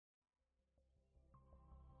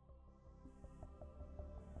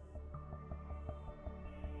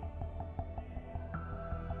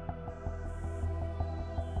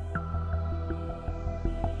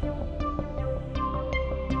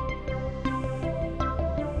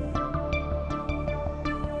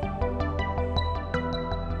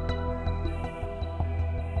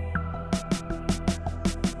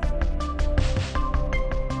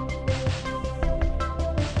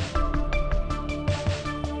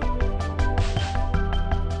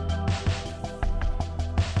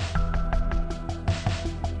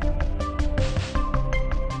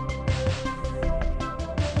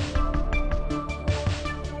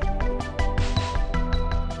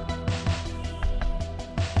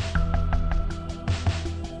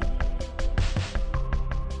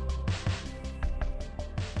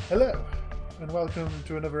Hello, and welcome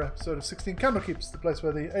to another episode of 16 Candlekeepers, the place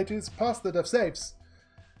where the ages pass the death saves.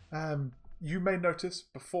 You may notice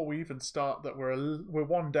before we even start that we're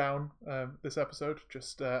one down this episode,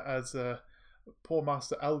 just as poor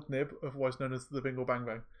Master Algnib, otherwise known as the Bingle Bang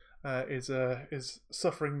Bang, is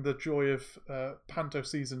suffering the joy of Panto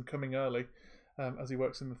season coming early as he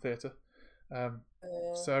works in the theatre.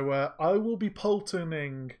 So I will be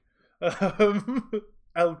poltoning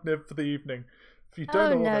Algnib for the evening. If you don't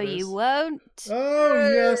know what that is, you won't. Oh,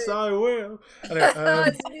 yes, I will.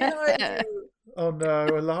 Anyway, oh no,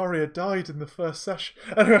 Ilaria died in the first session.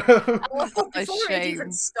 Before it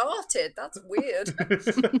even started. That's weird.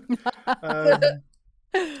 But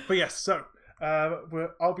yes, so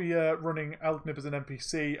I'll be running Algnib as an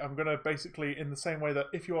NPC. I'm going to basically, in the same way that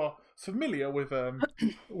if you are familiar with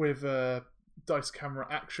Dice Camera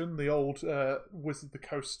Action, the old Wizard of the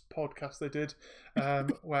Coast podcast they did,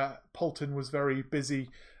 where Polton was very busy,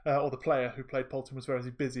 or the player who played Polton was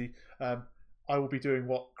very busy. I will be doing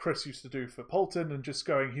what Chris used to do for Polton and just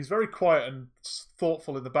going, he's very quiet and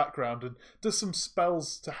thoughtful in the background and does some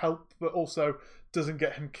spells to help, but also doesn't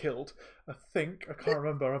get him killed. I can't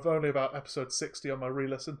remember. I've only about episode 60 on my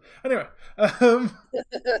re-listen. Anyway. I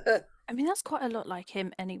mean, that's quite a lot like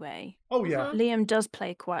him anyway. Oh, yeah. Liam does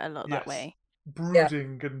play quite a lot that way.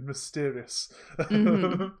 Brooding and mysterious.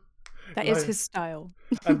 Mm-hmm. That is his style.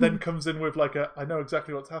 And then comes in with I know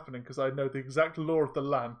exactly what's happening because I know the exact law of the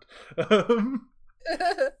land.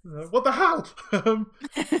 What the hell?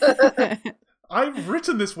 I've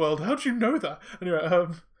written this world. How do you know that? Anyway,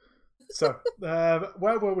 so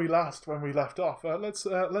where were we last when we left off? Let's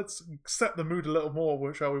set the mood a little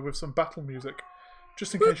more, shall we, with some battle music,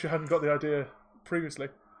 just in case you hadn't got the idea previously.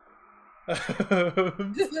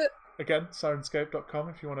 Again, Sirenscape.com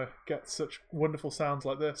if you want to get such wonderful sounds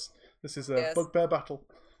like this. This is a bugbear battle,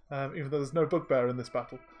 even though there's no bugbear in this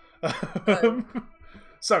battle.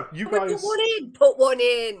 So, you guys... Put one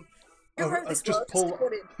in!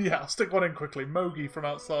 Yeah, I'll stick one in quickly. Mogi from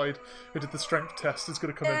outside, who did the strength test, is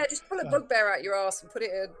going to come in. Yeah, just pull a bugbear out your arse and put it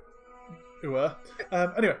in.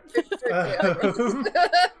 Anyway.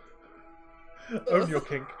 Own your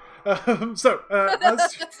kink.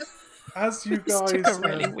 As you guys... This took a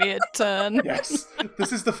really weird turn. Yes,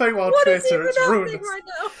 this is the Feywild Theatre. It's ruined. Right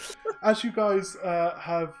now? As you guys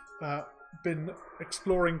have been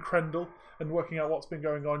exploring Crendel and working out what's been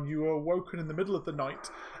going on, you were awoken in the middle of the night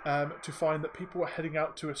to find that people were heading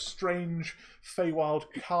out to a strange Feywild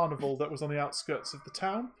carnival that was on the outskirts of the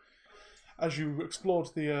town. As you explored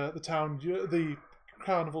the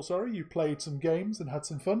carnival, you played some games and had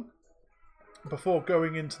some fun before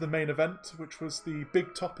going into the main event, which was the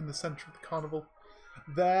big top in the centre of the carnival.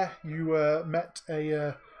 There you met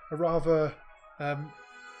a rather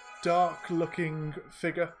dark-looking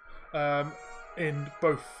figure in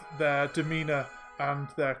both their demeanour and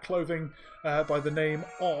their clothing by the name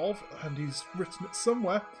of, and he's written it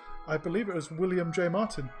somewhere, I believe it was William J.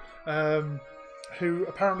 Martin, who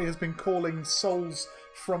apparently has been calling souls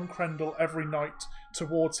from Crendel every night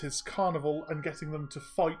towards his carnival and getting them to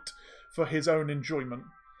fight for his own enjoyment.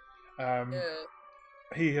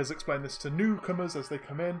 He has explained this to newcomers as they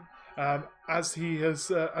come in, as he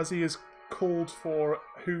has called for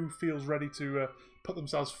who feels ready to put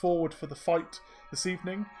themselves forward for the fight this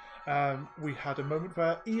evening. We had a moment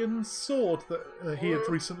where Ian's sword that he had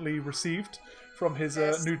recently received from his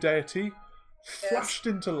new deity flashed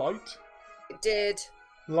into light. It did.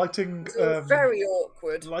 Lighting very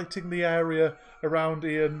awkward. Lighting the area around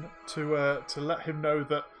Ian to let him know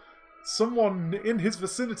that someone in his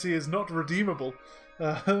vicinity is not redeemable.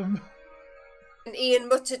 And Ian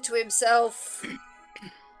muttered to himself,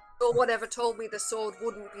 "No one ever told me the sword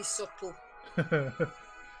wouldn't be subtle. Would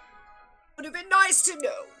have been nice to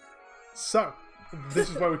know." So, this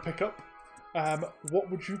is where we pick up. What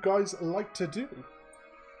would you guys like to do?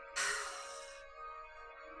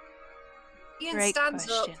 Ian stands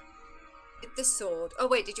up with the sword. Oh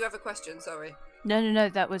wait, did you have a question? Sorry. No,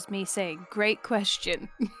 that was me saying, great question.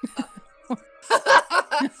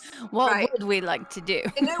 What would we like to do?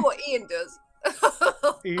 I know what Ian does.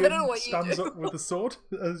 Ian I don't know what stands up with the sword,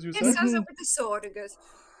 as you said. He stands up with the sword and goes,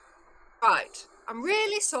 "Right, I'm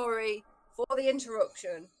really sorry for the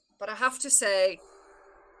interruption, but I have to say,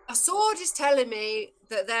 a sword is telling me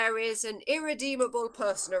that there is an irredeemable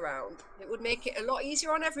person around. It would make it a lot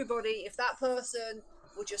easier on everybody if that person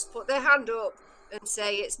would just put their hand up and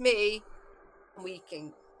say, 'It's me,' and we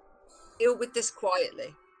can deal with this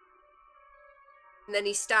quietly." And then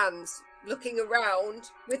he stands looking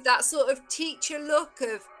around with that sort of teacher look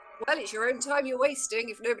of, well, it's your own time you're wasting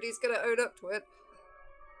if nobody's going to own up to it.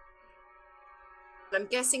 And I'm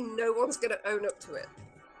guessing no one's going to own up to it.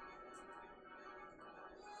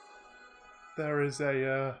 there's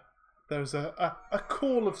a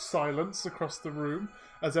call of silence across the room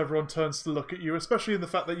as everyone turns to look at you, especially in the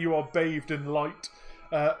fact that you are bathed in light,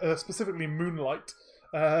 specifically moonlight.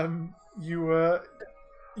 You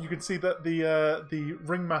can see that the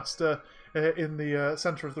ringmaster in the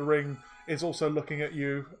center of the ring is also looking at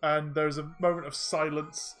you, and there's a moment of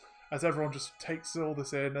silence as everyone just takes all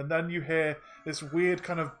this in, and then you hear this weird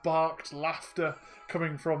kind of barked laughter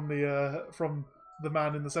coming from the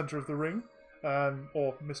man in the center of the ring,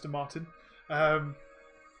 or Mr. Martin,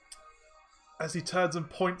 as he turns and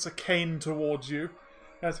points a cane towards you.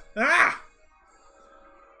 As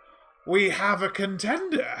we have a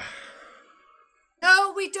contender.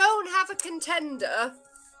 No, we don't have a contender.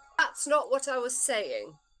 That's not what I was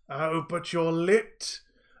saying. Oh, but you're lit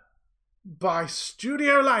by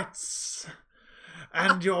studio lights,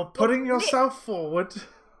 and you're putting yourself forward.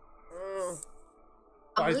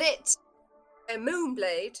 I'm lit by a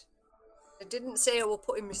moonblade. I didn't say I was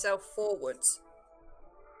putting myself forwards.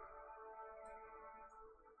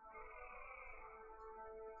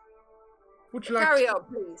 Would you Carry on,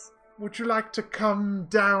 please. Would you like to come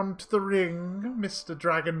down to the ring, Mr.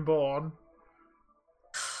 Dragonborn?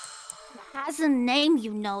 Has a name,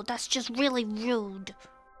 you know. That's just really rude.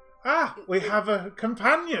 We have a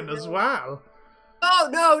companion as well. Oh,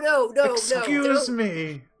 no. Excuse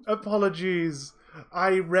me. Apologies.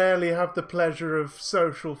 I rarely have the pleasure of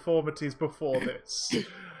social formalities before this.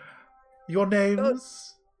 Your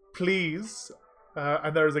names, please.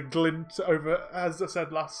 And there is a glint over, as I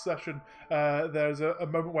said last session, there's a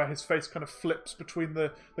moment where his face kind of flips between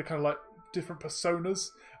the kind of like different personas.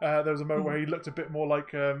 There was a moment where he looked a bit more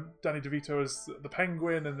like Danny DeVito as the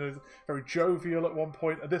Penguin, and was very jovial at one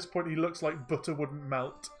point. At this point, he looks like butter wouldn't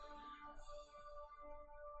melt.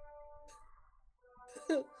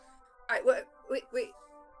 Right, wait.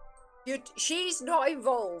 She's not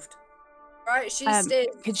involved, right? She's staying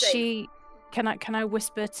safe. Can I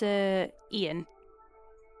whisper to Ian?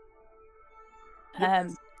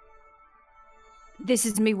 This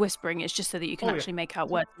is me whispering. It's just so that you can actually make out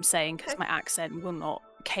what I'm saying, because my accent will not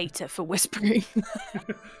cater for whispering.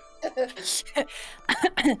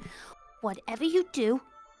 Whatever you do,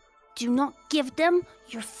 do not give them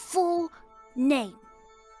your full name.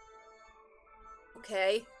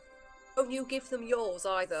 Okay. Don't you give them yours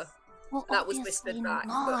either. Well, that was whispered back.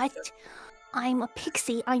 Not. I'm a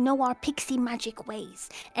pixie. I know our pixie magic ways.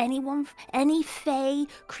 Any fey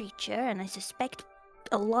creature, and I suspect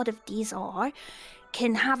a lot of these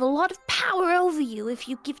can have a lot of power over you if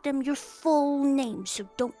you give them your full name. So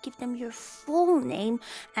don't give them your full name,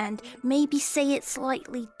 and maybe say it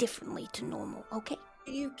slightly differently to normal, okay?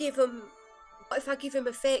 You give him... What if I give him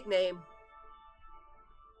a fake name?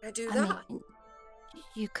 Can I do that? I mean,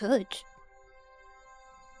 you could.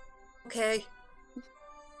 Okay.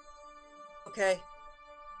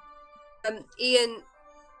 Ian,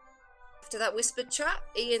 after that whispered chat,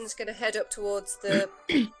 Ian's going to head up towards the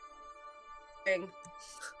ring.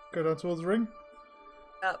 Go down towards the ring?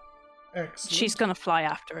 Yep. Excellent. She's going to fly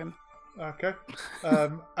after him. Okay.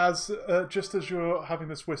 Just as you're having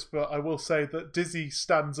this whisper, I will say that Dizzy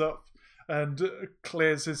stands up and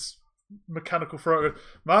clears his mechanical throat.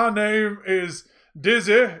 My name is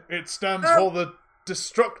Dizzy. It stands for the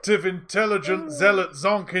Destructive Intelligent Zealot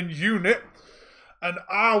Zonkin Unit, and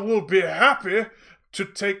I will be happy to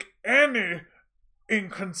take any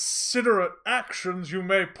inconsiderate actions you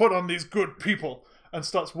may put on these good people. And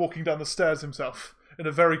starts walking down the stairs himself in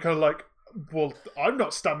a very kind of like, well, I'm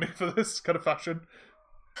not standing for this kind of fashion.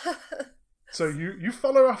 So you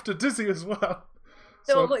follow after Dizzy as well.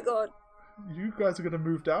 So oh my god. You guys are going to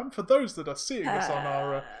move down. For those that are seeing this on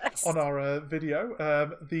our video,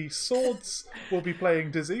 the swords will be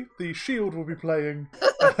playing Dizzy. The shield will be playing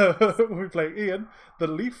Ian. The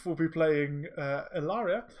leaf will be playing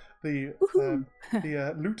Ilaria. The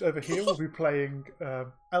lute over here will be playing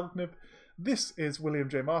Elgnib. This is William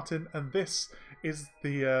J. Martin, and this is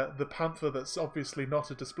the panther that's obviously not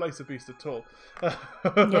a displacer beast at all.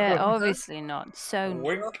 Yeah, obviously not. So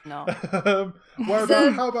wink. not.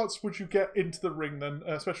 Whereabouts would you get into the ring then?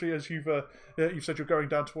 Especially as you've said you're going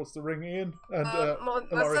down towards the ring, Ian. And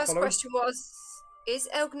my first question was: is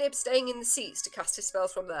Elgnib staying in the seats to cast his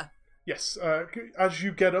spells from there? Yes. As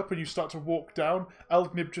you get up and you start to walk down,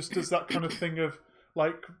 Elgnib just does that kind of thing of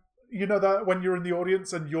like. You know that when you're in the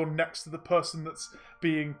audience and you're next to the person that's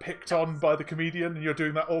being picked on by the comedian, and you're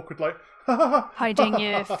doing that awkward like hiding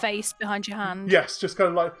your face behind your hand. Yes, just kind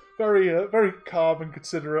of like very very calm and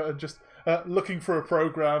considerate, and just looking for a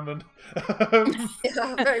program, and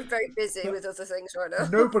I'm very very busy with other things right now.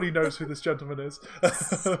 Nobody knows who this gentleman is.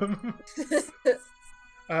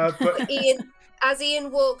 But Ian, as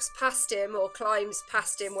Ian walks past him or climbs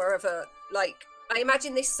past him wherever, like, I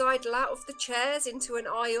imagine they sidle out of the chairs into an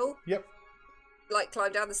aisle. Yep. Like,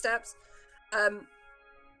 climb down the steps. And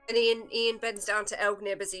Ian bends down to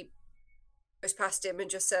Elgnib as he goes past him and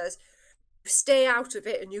just says, "Stay out of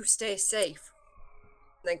it and you stay safe."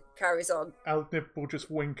 And then carries on. Elgnib will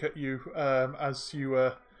just wink at you as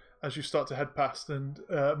you start to head past and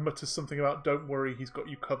mutters something about "Don't worry, he's got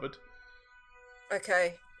you covered."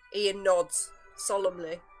 Okay. Ian nods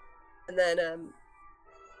solemnly and then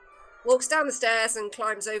walks down the stairs and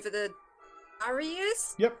climbs over the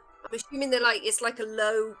barriers. Yep. I'm assuming they're like, it's like a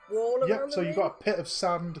low wall around. Yep, so you've got a pit of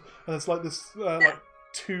sand and it's like this like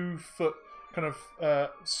 2-foot kind of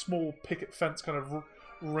small picket fence kind of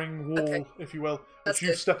ring wall, if you will, which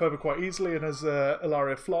you step over quite easily, and as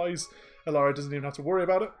Ilaria flies, Ilaria doesn't even have to worry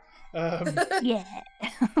about it. Yeah.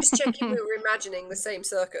 Just checking we were imagining the same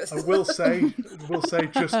circus. I will say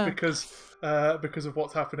just because of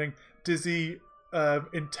what's happening, Dizzy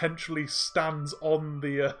intentionally stands on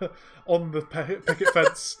the picket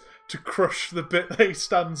fence to crush the bit that he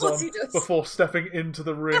stands on before stepping into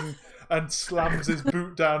the ring and slams his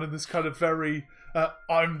boot down in this kind of very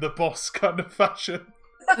I'm the boss kind of fashion.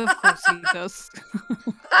 Of course he does.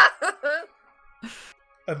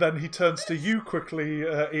 And then he turns to you quickly,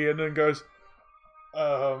 Ian, and goes,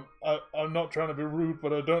 I'm not trying to be rude,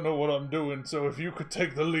 but I don't know what I'm doing, so if you could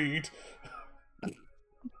take the lead.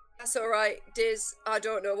 That's alright, Diz. I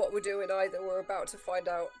don't know what we're doing either. We're about to find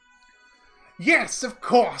out. Yes, of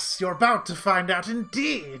course, you're about to find out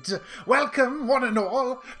indeed. Welcome, one and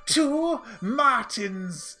all, to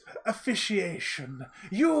Martin's officiation.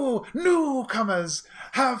 You newcomers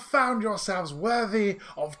have found yourselves worthy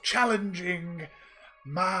of challenging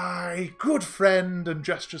my good friend, and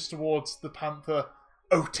gestures towards the panther,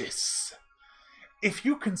 Otis. If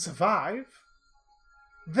you can survive,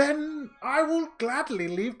 then I will gladly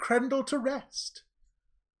leave Crendel to rest.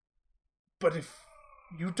 But if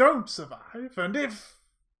you don't survive, and if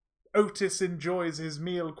Otis enjoys his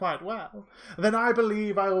meal quite well, then I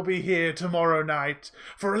believe I will be here tomorrow night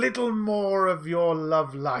for a little more of your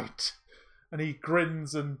love light. And he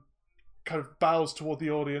grins and kind of bows toward the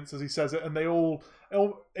audience as he says it, and they all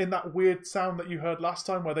in that weird sound that you heard last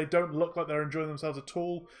time where they don't look like they're enjoying themselves at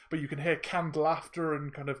all, but you can hear canned laughter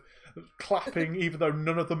and kind of clapping even though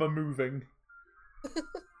none of them are moving.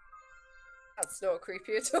 That's not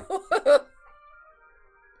creepy at all.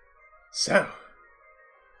 So,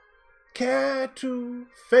 care to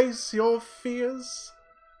face your fears?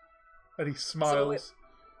 And he smiles.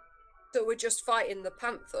 So we're just fighting the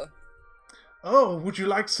panther? Oh, would you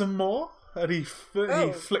like some more? And he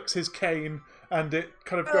flicks his cane, and it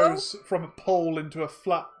kind of goes from a pole into a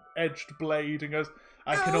flat-edged blade, and goes,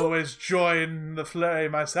 I can always join the flay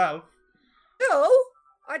myself. No,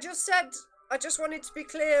 I just wanted to be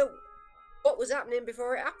clear what was happening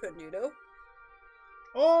before it happened, you know?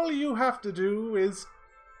 All you have to do is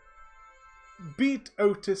beat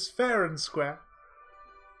Otis fair and square.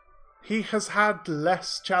 He has had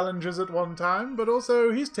less challenges at one time, but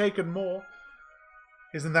also he's taken more.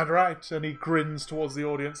 Isn't that right? And he grins towards the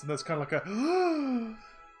audience, and there's kind of like a...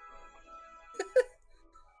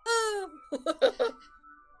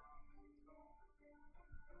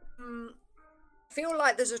 I feel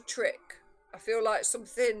like there's a trick. I feel like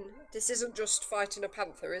something... This isn't just fighting a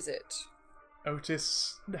panther, is it?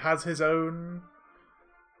 Otis has his own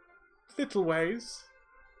little ways.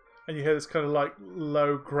 And you hear this kind of like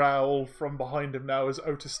low growl from behind him now as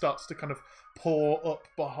Otis starts to kind of paw up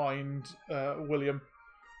behind William.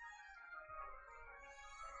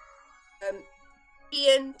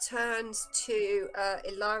 Ian turns to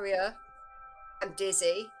Ilaria and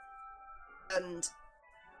Dizzy and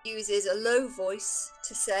uses a low voice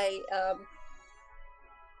to say,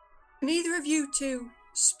 can either of you two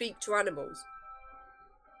speak to animals?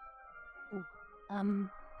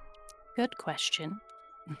 Good question.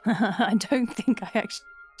 I don't think I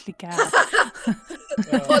actually can.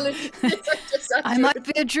 I might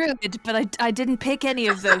be a druid, but I didn't pick any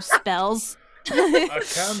of those spells. I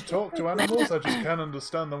can talk to animals, I just can't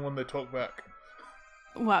understand them when they talk back.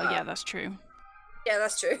 Well, yeah, that's true. Yeah,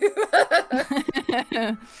 that's true.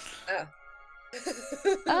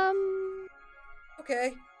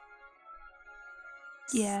 Okay.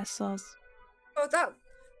 Yeah, soz. Oh, that...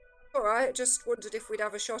 Alright, just wondered if we'd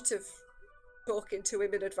have a shot of talking to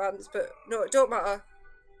him in advance, but no, it don't matter.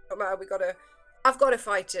 Don't matter, I've gotta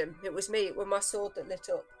fight him. It was me, it was my sword that lit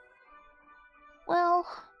up. Well,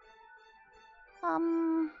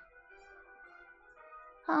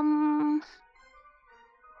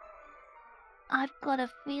 I've got a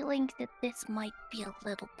feeling that this might be a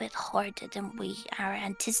little bit harder than we are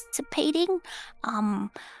anticipating.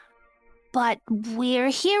 But we're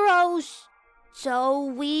heroes, so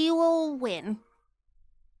we will win.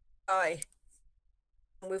 Aye.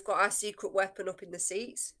 And we've got our secret weapon up in the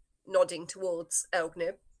seats, nodding towards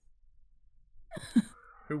Elgnib.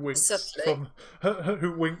 Who winks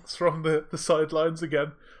from the sidelines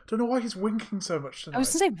again. Don't know why he's winking so much tonight. I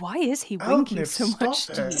was going to say, why is he winking so much?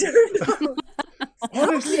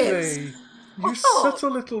 Honestly, you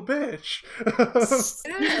subtle little bitch.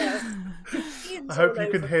 I hope you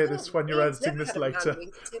can hear this when you're editing this later.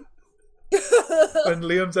 When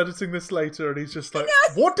Liam's editing this later and he's just like,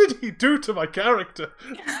 what did he do to my character?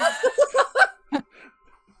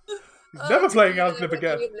 He's never playing Elgnib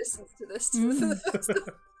again. Listens to this.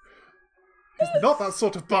 He's not that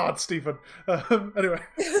sort of bard, Stephen. Anyway.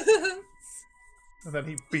 And then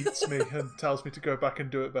he beats me and tells me to go back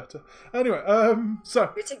and do it better. Anyway,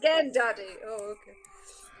 so... Do it again, Daddy. Oh, okay.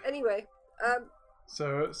 Anyway,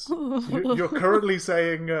 So you're currently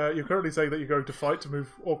saying that you're going to fight to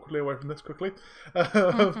move awkwardly away from this quickly.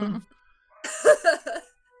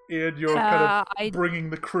 Ian, you're kind of bringing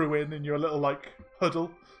the crew in your little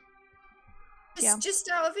huddle. Just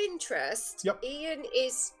out of interest, yep. Ian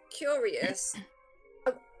is curious.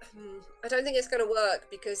 I don't think it's going to work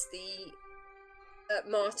because the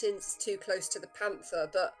Martin's too close to the Panther,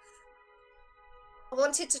 but Ian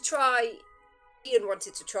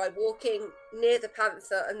wanted to try walking near the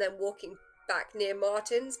Panther and then walking back near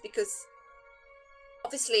Martin's, because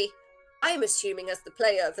obviously I am assuming as the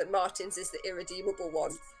player that Martin's is the irredeemable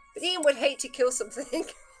one, but Ian would hate to kill something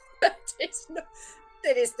that is the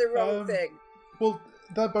wrong thing. Well,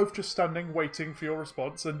 they're both just standing waiting for your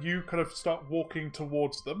response, and you kind of start walking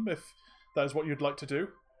towards them if that is what you'd like to do.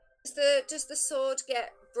 Does the sword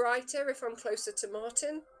get brighter if I'm closer to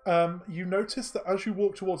Martin? You notice that as you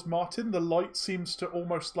walk towards Martin, the light seems to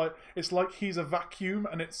almost it's like he's a vacuum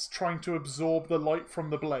and it's trying to absorb the light from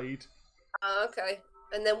the blade. Okay.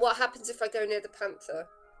 And then what happens if I go near the Panther?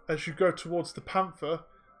 As you go towards the Panther,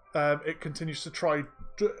 it continues to try,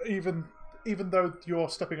 even though you're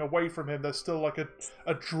stepping away from him, there's still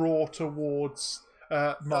a draw towards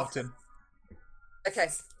Martin. Okay.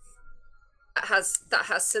 That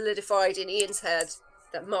has solidified in Ian's head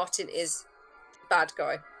that Martin is bad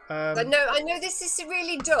guy. I know this is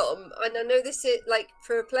really dumb, and I know this is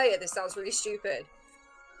for a player this sounds really stupid.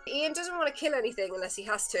 Ian doesn't want to kill anything unless he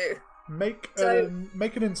has to. Make an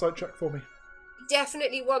insight check for me. He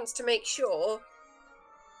definitely wants to make sure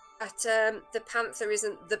that the Panther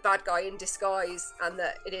isn't the bad guy in disguise, and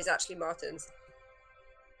that it is actually Martin's.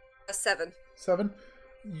 A 7. 7.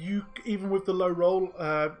 You, even with the low roll,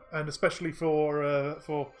 and especially for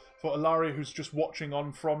Ilaria, who's just watching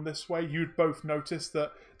on from this way, you'd both notice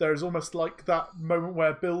that there is almost like that moment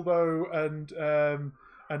where Bilbo and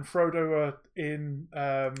Frodo are in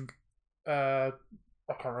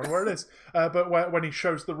I can't remember where it is, but when he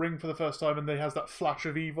shows the ring for the first time and he has that flash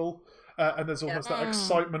of evil, and there's almost that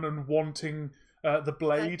excitement and wanting the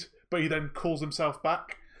blade, but he then calls himself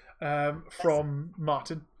back from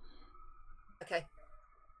Martin. Okay.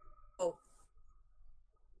 Oh.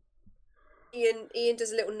 Ian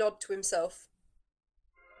does a little nod to himself,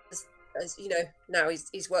 as you know, now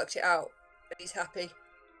he's worked it out, and he's happy.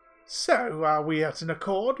 So, are we at an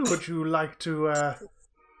accord? Would you like to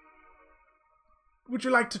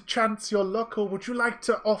chance your luck, or would you like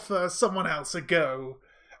to offer someone else a go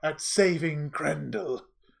at saving Grendel?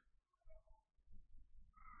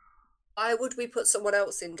 Why would we put someone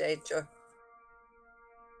else in danger?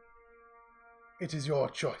 It is your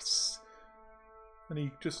choice. And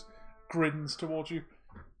he just grins towards you.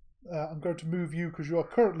 I'm going to move you because you are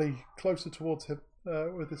currently closer towards him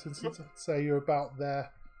with this instance. I'd say you're about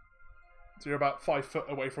there. So you're about 5 foot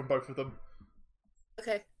away from both of them.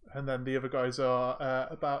 Okay. And then the other guys are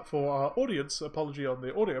about, for our audience, apology on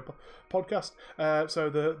the audio podcast. So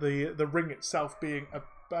the ring itself being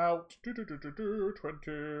about 20, 30,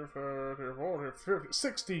 40, 50,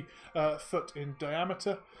 60 foot in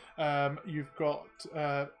diameter. You've got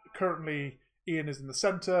currently Ian is in the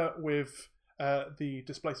centre with the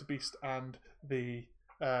Displacer Beast and the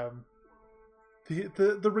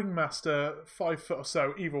ringmaster 5 foot or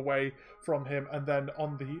so either way from him, and then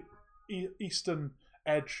on the eastern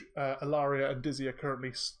edge, Ilaria and Dizzy are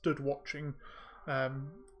currently stood watching.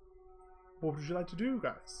 What would you like to do,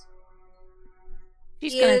 guys?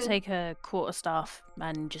 She's going to take her quarterstaff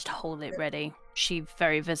and just hold it ready. She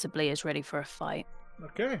very visibly is ready for a fight.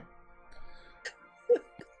 Okay.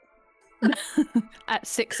 At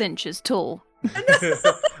 6 inches tall.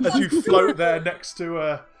 As you float there next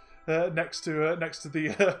to next to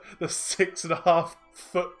the 6.5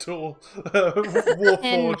 foot tall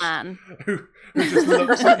Warforged, who just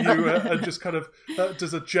looks at you and just kind of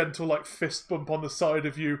does a gentle like fist bump on the side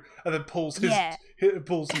of you, and then pulls his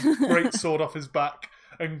great sword off his back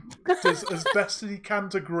and does as best as he can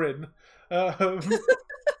to grin.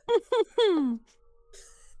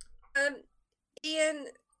 Ian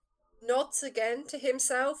nods again to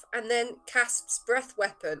himself and then casts breath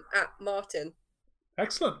weapon at Martin.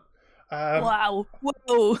 Excellent. Wow.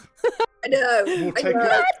 Whoa. I know.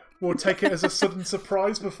 We'll take it as a sudden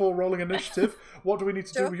surprise before rolling initiative. What do we need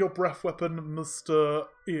to do with your breath weapon, Mr.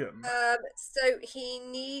 Ian? So he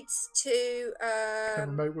needs to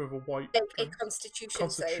make with a white make a Constitution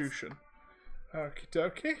save. Okie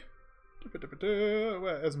dokie.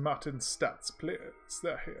 Where's Martin's stats, please?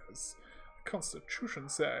 There he is. Constitution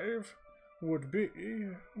save would be...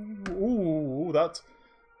 Ooh, that's...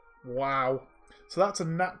 Wow. So that's a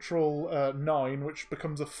natural 9, which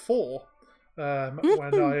becomes a 4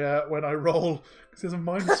 when I roll, because there's a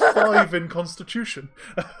 -5 in Constitution.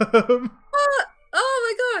 Oh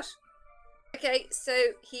my gosh! Okay,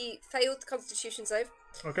 so he failed the Constitution save.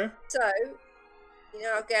 Okay. So he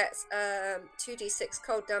now gets 2d6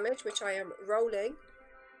 cold damage, which I am rolling.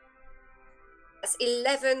 That's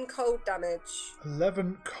 11 cold damage.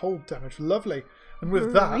 11 cold damage, lovely. And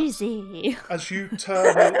with that, Rizzy. as you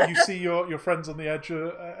turn, you see your friends on the edge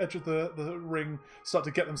of the ring start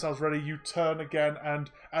to get themselves ready. You turn again,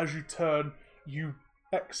 and as you turn, you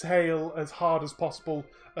exhale as hard as possible,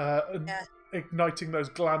 igniting those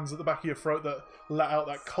glands at the back of your throat that let out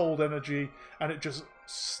that cold energy, and it just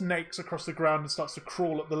snakes across the ground and starts to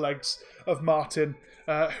crawl up the legs of Martin,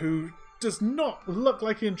 who does not look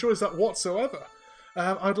like he enjoys that whatsoever.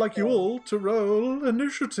 I'd like you all to roll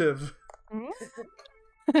initiative.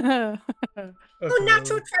 Oh,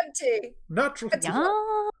 natural 20. Natural 20. Yes.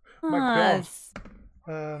 My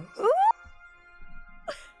God.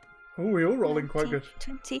 We're all rolling quite good.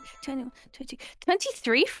 20, 21, 20,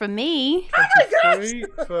 23 for me. 23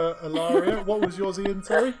 for Ilaria. What was yours, Ian?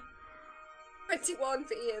 Sorry? 21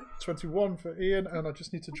 for Ian. 21 for Ian, and I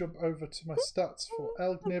just need to jump over to my stats for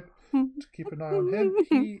Elgnib to keep an eye on him.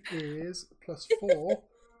 He is +4.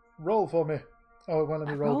 Roll for me. Oh, well, let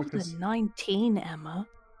me roll because... a 19, Emma.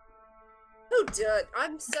 Oh, done.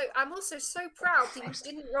 I'm also so proud that you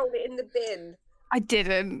didn't roll it in the bin. I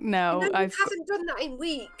didn't. No, I haven't done that in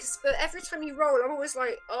weeks. But every time you roll, I'm always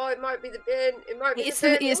like, "Oh, it might be the bin. It might be the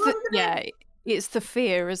bin." It's the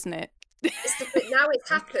fear, isn't it? Now it's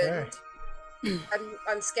happened. Okay.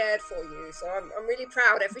 I'm scared for you, so I'm really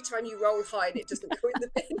proud. Every time you roll high, and it doesn't go in the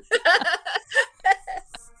bin.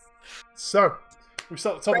 So. We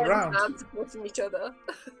start at the top of the round. Supporting each other.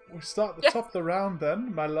 We start at the top of the round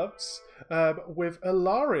then, my loves, with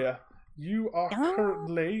Ilaria. You are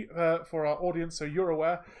currently, for our audience, so you're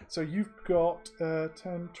aware, so you've got 10,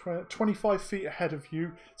 20, 25 feet ahead of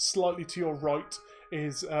you, slightly to your right,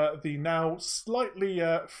 is the now slightly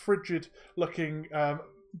frigid-looking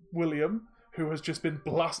William, who has just been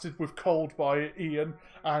blasted with cold by Ian,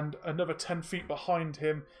 and another 10 feet behind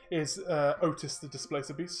him is Otis the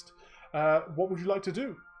Displacer Beast. What would you like to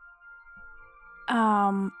do?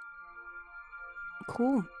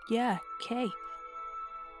 Cool. Yeah, okay.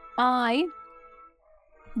 I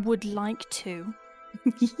would like to...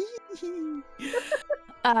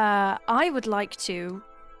 I would like to,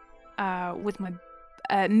 with my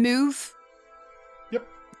move... Yep.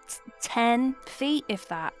 10 feet, if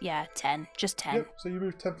that. Yeah, 10. Just 10. Yep, so you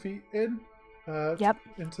move 10 feet in. Yep.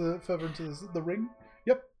 Further into the ring.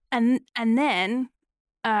 Yep. And then...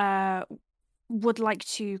 would like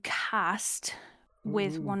to cast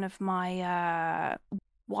with one of my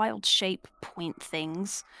wild shape point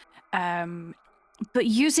things, but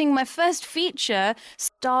using my first feature,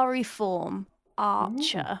 Starry Form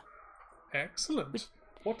Archer. Ooh. Excellent.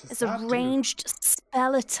 What does it's that a ranged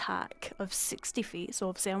spell attack of 60 feet, so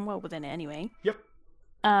obviously I'm well within it anyway. Yep.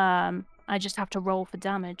 I just have to roll for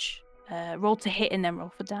damage. Roll to hit and then roll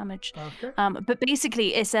for damage. Okay. But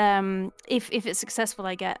basically, it's if it's successful,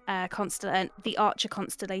 I get the Archer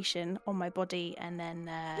constellation on my body, and then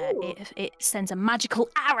it sends a magical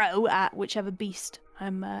arrow at whichever beast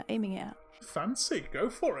I'm aiming it at. Fancy, go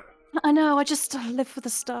for it. I know. I just live for the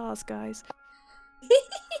stars, guys.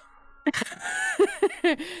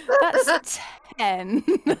 That's 10.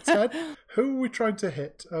 10. Who are we trying to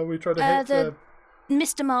hit? Are we trying to hit?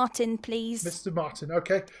 Mr. Martin, please. Mr. Martin,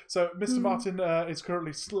 okay. So Mr. Martin is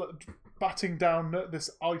currently batting down this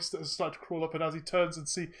ice that has started to crawl up, and as he turns and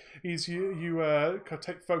sees you kind of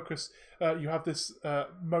take focus, you have this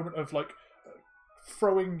moment of like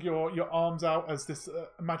throwing your arms out as this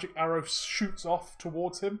magic arrow shoots off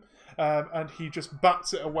towards him, and he just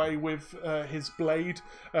bats it away with his blade,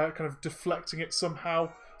 kind of deflecting it somehow,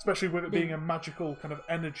 especially with it being a magical kind of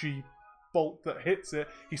energy bolt that hits it.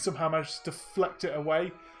 He somehow manages to deflect it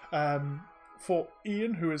away. For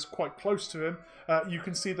Ian, who is quite close to him, you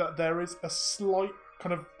can see that there is a slight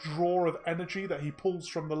kind of draw of energy that he pulls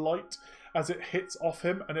from the light as it hits off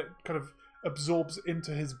him, and it kind of absorbs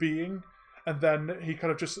into his being, and then he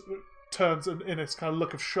kind of just turns in this kind of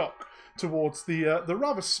look of shock towards the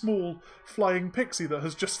rather small flying pixie that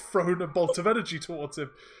has just thrown a bolt of energy towards him.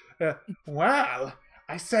 Well,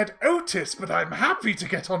 I said Otis, but I'm happy to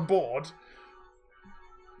get on board.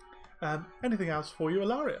 Anything else for you,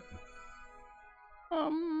 Ilaria?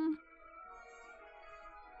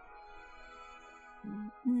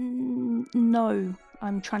 No.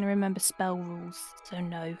 I'm trying to remember spell rules, so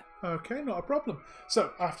no. Okay, not a problem.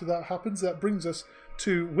 So after that happens, that brings us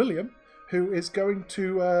to William, who is going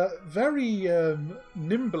to very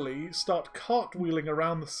nimbly start cartwheeling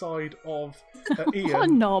around the side of Ian. What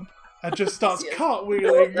a knob. And just starts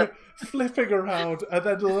cartwheeling, flipping around, and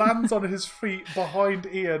then lands on his feet behind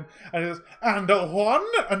Ian, and goes, and a one,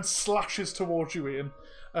 and slashes towards you, Ian.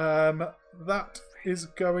 That is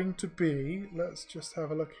going to be, let's just have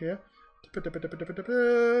a look here.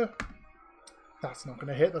 That's not going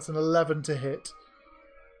to hit, that's an 11 to hit.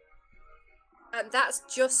 That's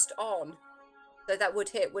just on. So that would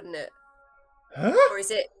hit, wouldn't it? Huh? Or is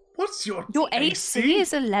it? What's your AC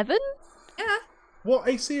is 11? Yeah. What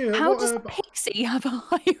AC? How does Pixie have a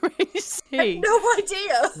higher AC? I have no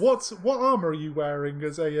idea. What armor are you wearing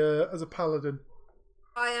as a paladin?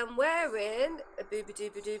 I am wearing a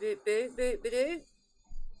boo-ba-doo-ba-doo-ba-doo.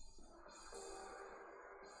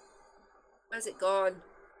 Where's it gone?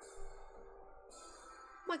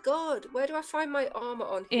 Oh my god, where do I find my armor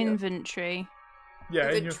on here? Inventory.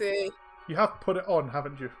 Yeah, inventory. You have put it on,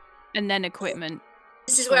 haven't you? And then equipment.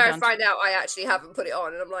 This is where I find out I actually haven't put it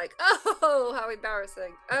on, and I'm like, oh, how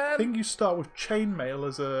embarrassing. I think you start with chainmail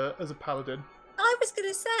as a paladin. I was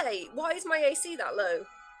gonna say, why is my AC that low?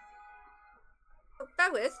 Oh,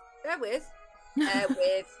 bear with.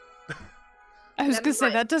 I was going to say,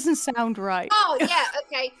 that doesn't sound right. Oh, yeah,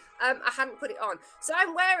 okay. I hadn't put it on. So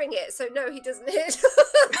I'm wearing it, so no, he doesn't hit.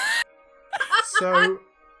 So,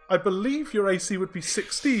 I believe your AC would be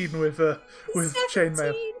 16 with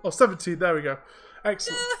chainmail. Or 17, there we go.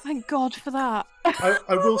 Excellent. Thank God for that. I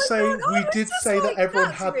will say, God, we did say that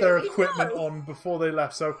everyone had their really equipment on before they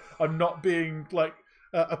left, so I'm not being like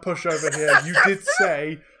a pushover here. You did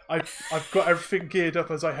say I've got everything geared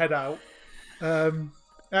up as I head out.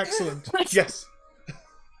 Excellent. Yes.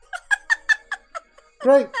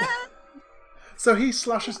 Great. So he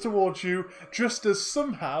slashes towards you just as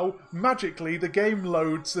somehow magically the game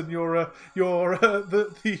loads and the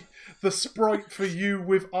sprite for you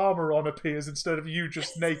with armor on appears instead of you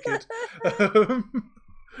just naked.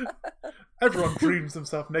 Everyone dreams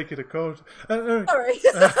themselves naked, of course. Sorry.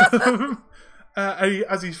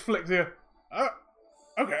 As he flicks here.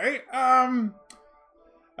 Okay.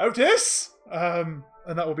 Otis. And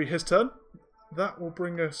that will be his turn. That will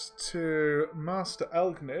bring us to Master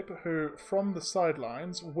Elgnib, who, from the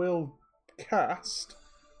sidelines, will cast.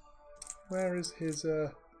 Where is his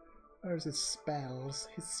spells?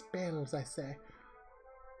 His spells, I say.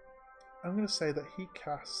 I'm going to say that he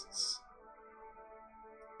casts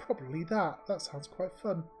probably that. That sounds quite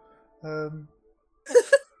fun. At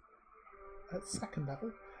second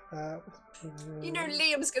level. You know,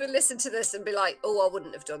 Liam's going to listen to this and be like, "Oh, I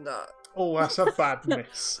wouldn't have done that." Oh, that's a bad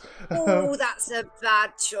miss. Oh, that's a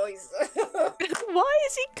bad choice. Why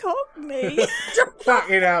is he Cockney?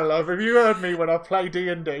 Fucking hell, love. Have you heard me when I play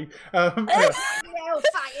D&D? Yeah.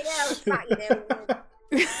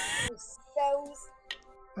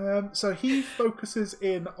 So he focuses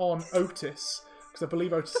in on Otis, because I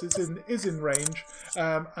believe Otis is in range,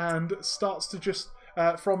 and starts to just...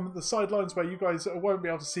 from the sidelines where you guys won't be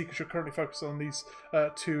able to see because you're currently focused on these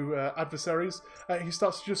two adversaries, he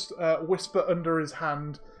starts to just whisper under his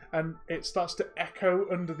hand, and it starts to echo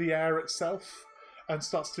under the air itself and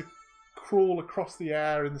starts to crawl across the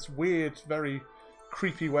air in this weird, very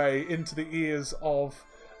creepy way into the ears of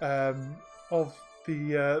the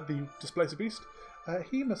Displacer Beast.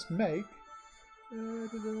 He must make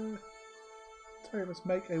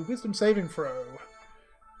a wisdom saving throw.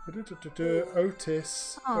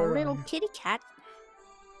 Otis. Oh, little kitty cat.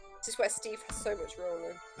 This is where Steve has so much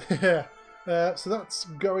rolling. Yeah. So that's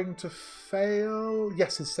going to fail.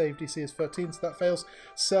 Yes, his save DC is 13, so that fails.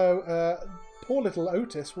 So poor little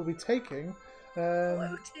Otis will be taking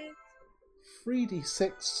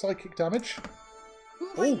 3d6 psychic damage.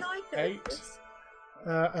 I like 8.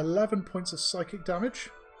 11 points of psychic damage.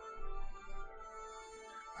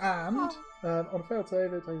 And on a failed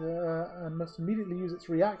save, it and must immediately use its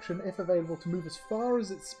reaction, if available, to move as far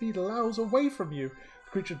as its speed allows away from you.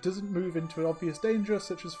 The creature doesn't move into an obvious danger,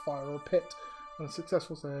 such as fire or pit. On a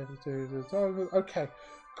successful save, okay,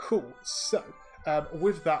 cool. So,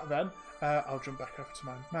 with that then, I'll jump back over to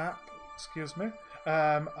my map. Excuse me.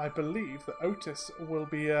 I believe that Otis will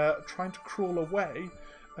be trying to crawl away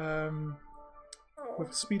with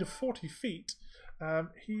a speed of 40 feet.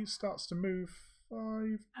 He starts to move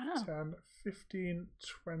 5, 10, 15,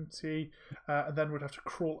 20, and then would have to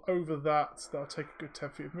crawl over that. So that'll take a good 10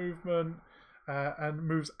 feet of movement. And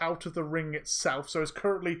moves out of the ring itself. So it's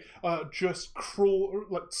currently just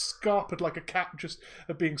scarpered like a cat, just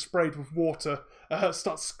being sprayed with water.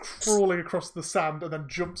 Starts crawling across the sand and then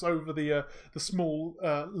jumps over the small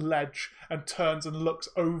ledge and turns and looks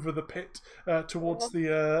over the pit towards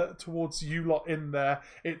you lot in there.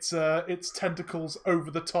 Its tentacles over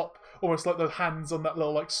the top, almost like the hands on that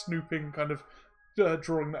little like snooping kind of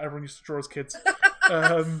drawing that everyone used to draw as kids.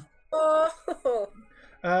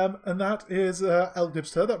 And that is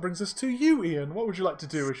Elgib's turn. That brings us to you, Ian. What would you like to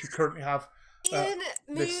do as you currently have? Ian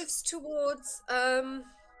moves towards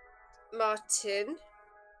Martin.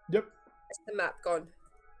 Yep. Where's the map gone?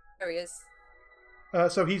 There he is.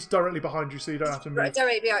 So he's directly behind you, so you don't have to move. Right,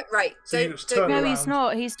 directly behind. Right. So you just turn No, around. he's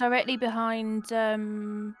not. He's directly behind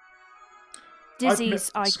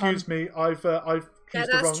Dizzy's icon. Excuse me, I've used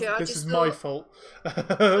the wrong. True. This is my fault.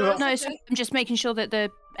 No, I'm just making sure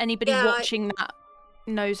that anybody watching that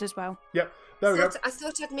knows as well. Yep, there we go. I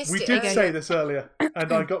thought I'd missed We it. did say this earlier,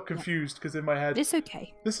 and I got confused because in my head. It's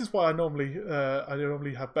okay. This is why I normally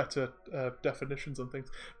have better definitions on things.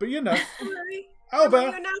 But you know, Albert,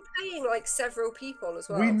 you're now playing like several people as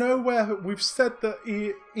well. we know where we've said that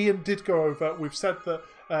Ian did go over. We've said that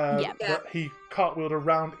that he cartwheeled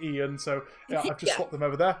around Ian, so I've just swapped them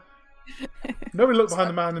over there. Nobody look behind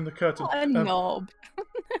the man in the curtain. What a knob.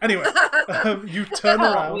 Anyway, you turn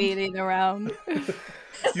around. Wheeling around.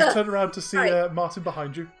 You turn around to see Martin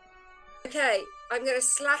behind you. Okay, I'm going to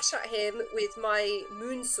slash at him with my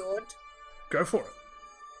moon sword. Go for it.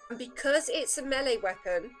 And because it's a melee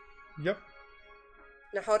weapon... Yep.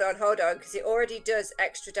 Now, hold on, because it already does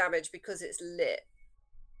extra damage because it's lit.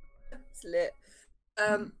 It's lit.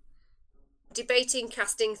 Debating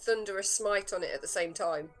casting Thunderous Smite on it at the same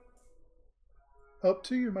time. Up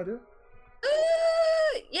to you, my dear.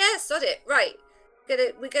 Yeah, sod it. Right.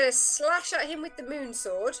 We're gonna slash at him with the moon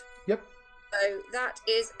sword. Yep. So that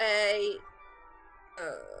is a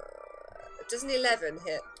does an 11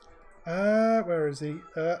 hit? Where is he?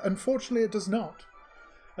 Unfortunately, it does not.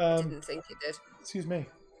 Didn't think it did. Excuse me.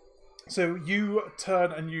 So you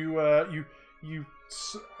turn and you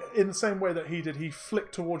in the same way that he did, he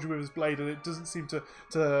flicked towards you with his blade, and it doesn't seem to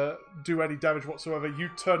do any damage whatsoever. You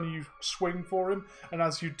turn and you swing for him, and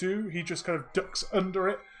as you do, he just kind of ducks under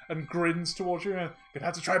it and grins towards you. You're gonna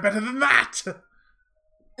have to try better than that.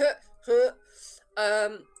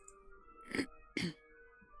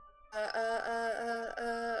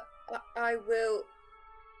 I will.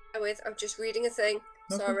 I'm just reading a thing.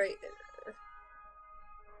 Okay. Sorry.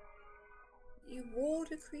 You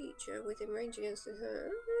ward a creature within range against it.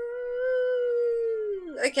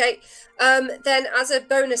 Okay. Then, as a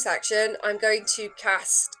bonus action, I'm going to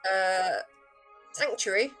cast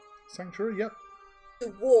Sanctuary. Sanctuary, yep.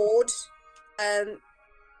 To ward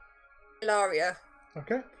Ilaria.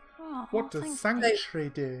 Okay. Oh, What does Sanctuary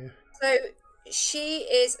do? So she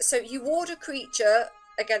is. So you ward a creature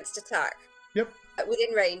against attack. Yep.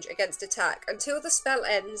 Within range against attack. Until the spell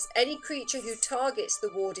ends, any creature who targets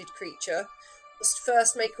the warded creature must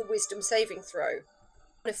first make a wisdom saving throw.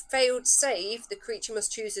 On a failed save, the creature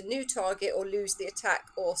must choose a new target or lose the attack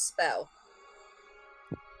or spell.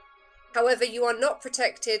 However, you are not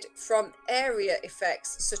protected from area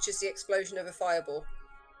effects, such as the explosion of a fireball.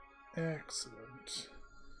 Excellent.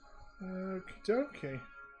 Okie dokie.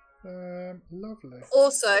 Lovely.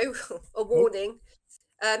 Also, a warning.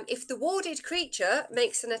 If the warded creature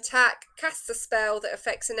makes an attack, casts a spell that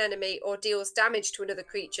affects an enemy, or deals damage to another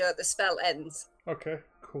creature, the spell ends. Okay,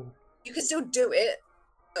 cool. You can still do it,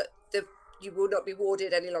 but you will not be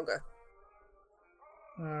warded any longer.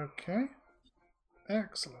 Okay.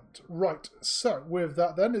 Excellent. Right, so with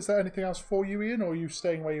that then, is there anything else for you, Ian, or are you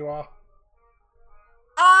staying where you are?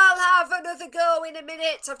 I'll have another go in a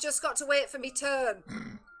minute. I've just got to wait for my turn.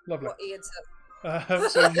 Lovely. What Ian said.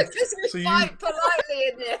 So you Fight politely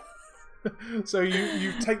in there. So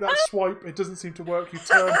you take that swipe, it doesn't seem to work, you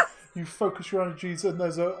turn, you focus your energies, and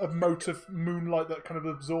there's a mote of moonlight that kind of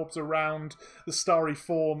absorbs around the starry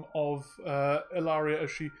form of Ilaria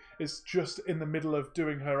as she is just in the middle of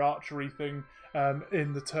doing her archery thing,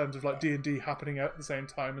 in the terms of like D&D happening at the same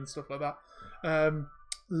time and stuff like that.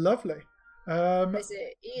 Lovely. Is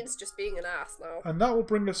it? Ian's just being an ass now. And that will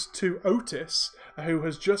bring us to Otis, who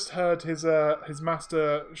has just heard his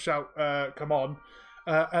master shout, "Come on!"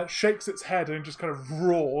 Shakes its head and just kind of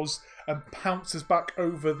roars and pounces back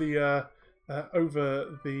over the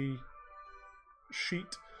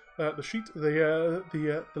sheet,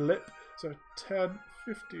 the lip. So 10,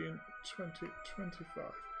 15, 20, 25,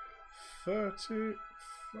 30,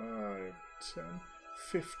 5, 10,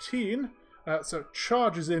 15. So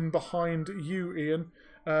charges in behind you, Ian.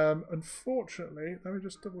 Unfortunately, let me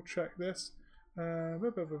just double check this.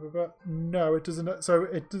 No, it doesn't. So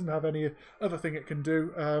it doesn't have any other thing it can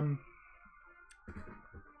do. Okay.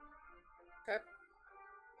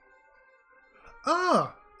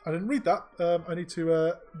 I didn't read that. I need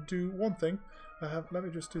to do one thing. Let me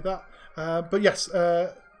just do that. But yes,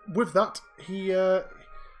 with that, he...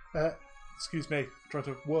 excuse me, trying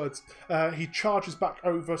to words. He charges back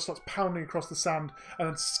over, starts pounding across the sand, and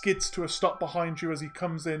then skids to a stop behind you as he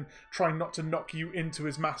comes in, trying not to knock you into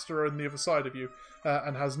his master on the other side of you,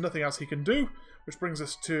 and has nothing else he can do, which brings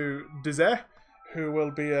us to Dizet, who will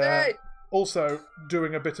be also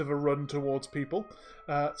doing a bit of a run towards people.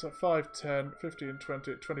 So 5, 10, 15,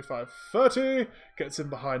 20, 25, 30, gets in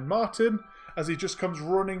behind Martin, as he just comes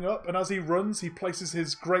running up, and as he runs, he places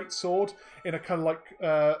his great sword in a kind of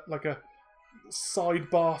like a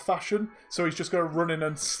sidebar fashion, so he's just going to run in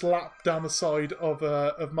and slap down the side of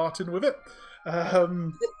Martin with it,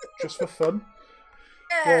 just for fun.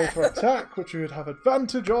 Roll for attack, which you would have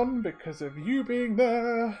advantage on because of you being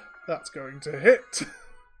there. That's going to hit.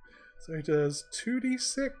 So he does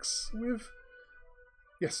 2d6 with...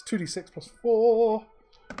 Yes, 2d6 plus 4.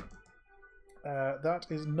 That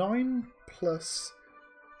is 9 plus...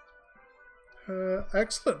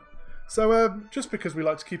 excellent. So, just because we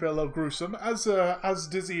like to keep it a little gruesome, as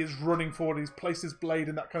Dizzy is running forward, he's placed his blade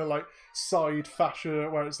in that kind of like side fascia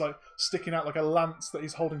where it's like sticking out like a lance that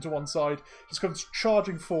he's holding to one side. Just comes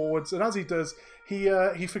charging forwards, and as he does, he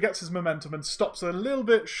forgets his momentum and stops a little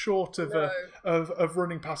bit short of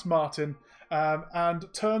running past Martin,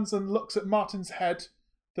 and turns and looks at Martin's head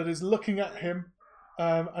that is looking at him.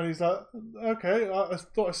 And he's like, okay, I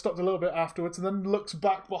thought I stopped a little bit afterwards, and then looks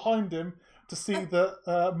back behind him to see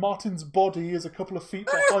that Martin's body is a couple of feet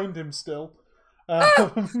behind him still,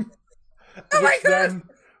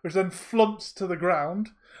 which then flumps to the ground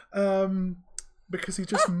because he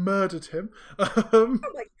just murdered him. Oh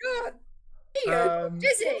my god! Ian!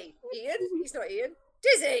 Dizzy! Ian? He's not Ian.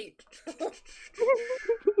 Dizzy!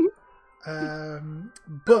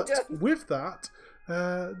 But with that...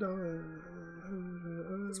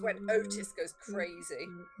 It's when Otis goes crazy.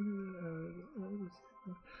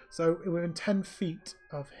 So within 10 feet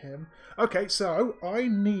of him. Okay, so I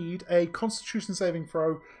need a Constitution saving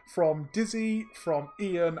throw from Dizzy, from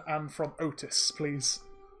Ian, and from Otis, please.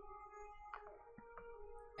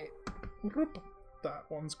 That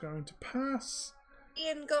one's going to pass.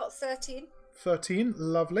 Ian got 13. 13,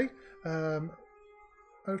 lovely.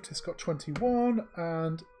 Otis got 21,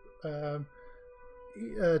 and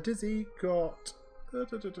Dizzy got...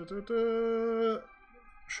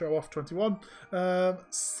 show off 21.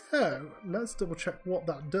 So let's double check what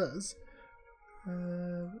that does.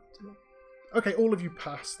 Okay, all of you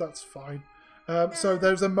pass, that's fine. So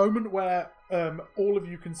there's a moment where all of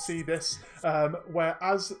you can see this, where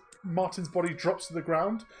as Martin's body drops to the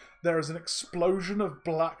ground, there is an explosion of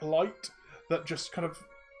black light that just kind of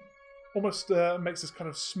almost makes this kind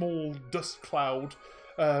of small dust cloud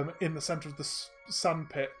in the centre of the sand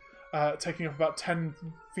pit, taking up about 10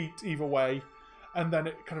 feet either way. And then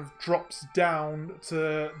it kind of drops down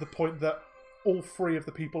to the point that all three of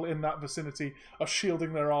the people in that vicinity are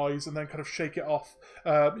shielding their eyes and then kind of shake it off.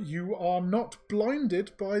 You are not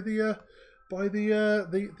blinded by the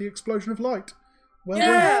explosion of light. Well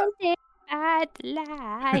done. Bad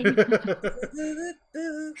light.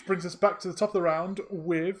 Which brings us back to the top of the round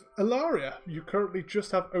with Ilaria. You currently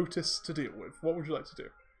just have Otis to deal with. What would you like to do?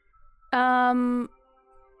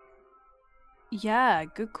 Yeah,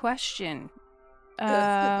 good question.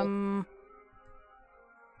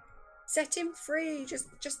 Set him free. Just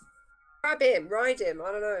grab him, ride him.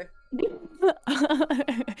 I don't know.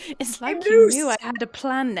 It's like you knew I had a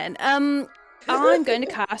plan then. I'm going to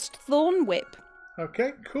cast Thorn Whip.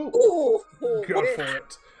 Okay, cool. Ooh, Go for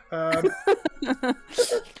it.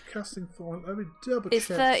 Casting Thorn. Let me double check. It's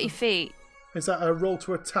 30 feet. Is that a roll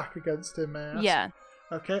to attack against him, may I ask? Yeah.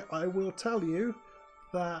 Okay, I will tell you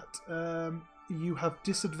that you have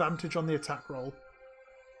disadvantage on the attack roll.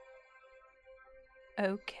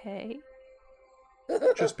 Okay.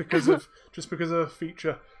 Just because of a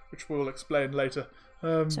feature which we'll explain later.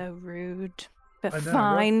 So rude, but I know,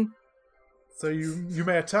 fine. Right? So you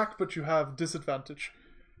may attack, but you have disadvantage.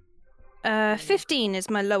 15 is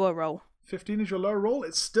my lower roll. 15 is your lower roll.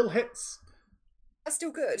 It still hits. That's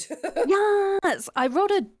still good. Yes, I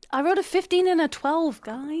rolled a 15 and a 12,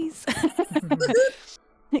 guys.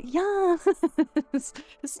 Yes,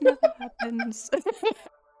 this never happens.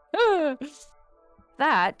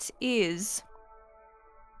 That is.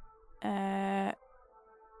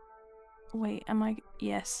 Wait, am I?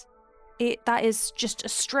 Yes. That is just a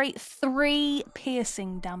straight 3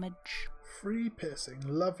 piercing damage. 3 piercing,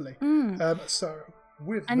 lovely. So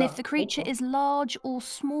with and that, if the creature is large or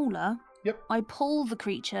smaller, yep, I pull the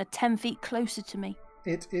creature 10 feet closer to me.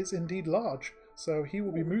 It is indeed large, so he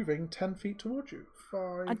will be moving 10 feet towards you.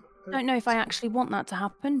 5. I don't know if I actually want that to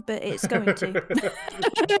happen, but it's going to.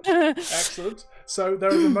 Excellent. So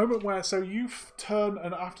there is a moment where, so you turn,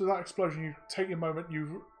 and after that explosion, you take your moment,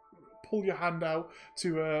 you pull your hand out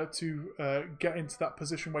to get into that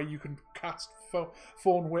position where you can cast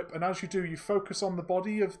Thorn Whip, and as you do, you focus on the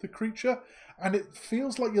body of the creature, and it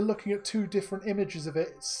feels like you're looking at 2 different images of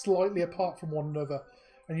it, slightly apart from one another,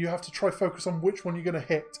 and you have to try focus on which one you're going to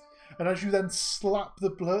hit. And as you then slap the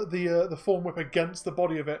Thorn Whip against the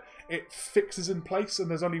body of it, it fixes in place, and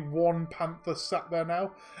there's only one panther sat there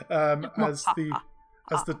now, as the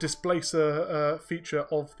displacer feature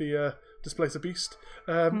of the Displacer Beast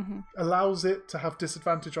allows it to have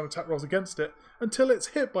disadvantage on attack rolls against it until it's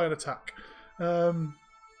hit by an attack.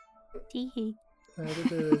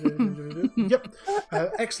 Yep,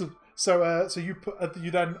 excellent. So you put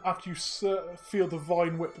you then, after you feel the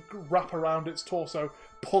Vine Whip wrap around its torso,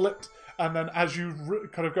 pull it, and then as you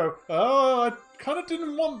kind of go, oh, I kind of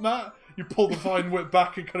didn't want that, you pull the Vine Whip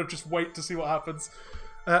back and kind of just wait to see what happens.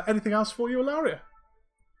 Anything else for you, Ilaria?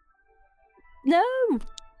 No.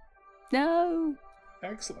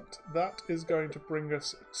 Excellent. That is going to bring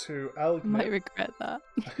us to Elgnib. Might regret that.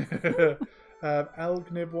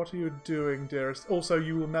 Elgnib, what are you doing, dearest? Also,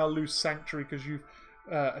 you will now lose Sanctuary because you've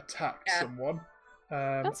attacked someone.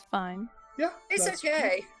 That's fine. Yeah. It's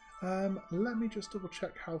okay. Let me just double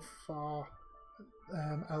check how far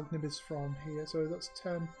Elgnib is from here. So that's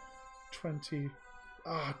 10, 20.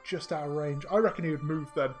 Just out of range. I reckon he would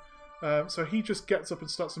move then. So he just gets up and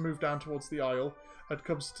starts to move down towards the aisle and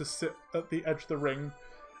comes to sit at the edge of the ring,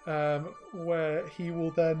 where he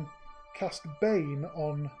will then cast Bane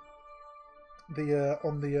on the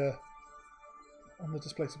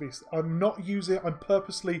Displacer Beast. I'm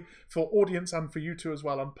purposely, for audience and for you two as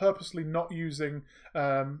well, I'm purposely not using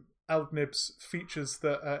Elgnib's features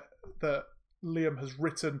that Liam has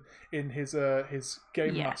written in his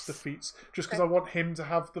Game Master feats, just because I want him to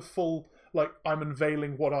have the full, like, I'm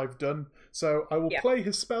unveiling what I've done. So I will play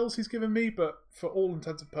his spells he's given me, but for all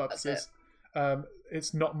intents and purposes,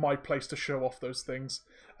 it's not my place to show off those things.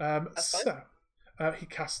 He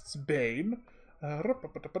casts Bane. Cast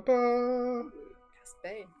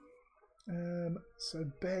Bane. So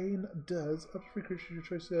Bane does up to 3 creatures your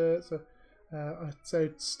choice. So I'd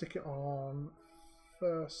say stick it on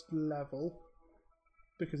first level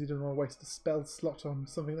because he doesn't want to waste a spell slot on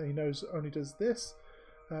something that he knows only does this.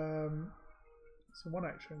 So 1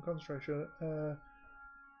 action, concentration.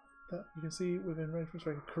 That you can see within range from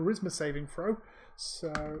a charisma saving throw.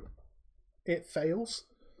 So it fails.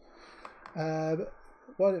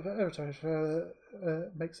 Every time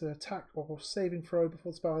it makes an attack or saving throw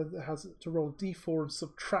before the spell, it has to roll a d4 and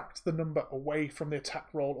subtract the number away from the attack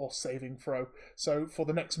roll or saving throw. So for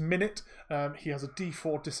the next minute, he has a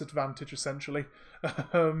d4 disadvantage essentially,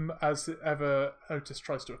 as ever Otis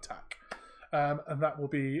tries to attack. And that will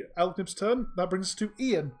be Elgnib's turn. That brings us to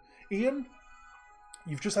Ian. Ian,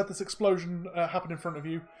 you've just had this explosion happen in front of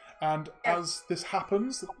you, and as this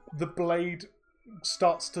happens, the blade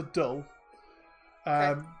starts to dull.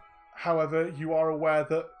 However, you are aware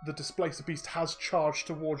that the Displacer Beast has charged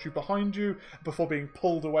towards you behind you before being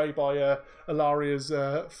pulled away by Ilaria's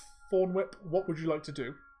Thorn Whip. What would you like to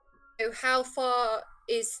do? So how far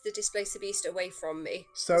is the Displacer Beast away from me?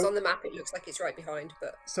 Because on the map it looks like it's right behind.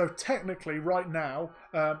 But so technically, right now,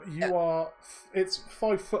 you are. It's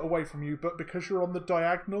 5 foot away from you, but because you're on the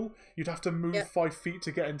diagonal, you'd have to move 5 feet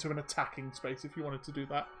to get into an attacking space if you wanted to do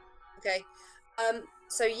that. Okay.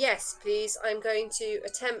 So yes, please. I'm going to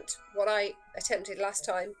attempt what I attempted last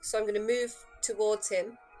time. So I'm going to move towards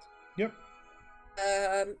him. Yep.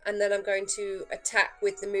 And then I'm going to attack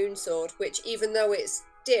with the Moon Sword, which, even though it's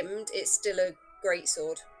dimmed, it's still a great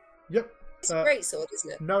sword. Yep. It's a great sword,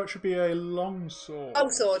 isn't it? No, it should be a long sword. Long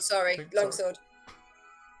sword, sorry. Long sword.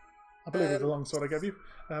 I believe it's a long sword I gave you.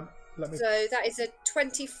 So that is a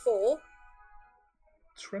 24.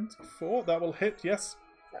 24, that will hit, yes.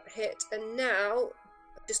 That hit. And now,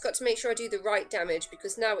 I've just got to make sure I do the right damage,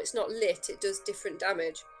 because now it's not lit, it does different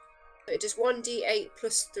damage. So it does 1d8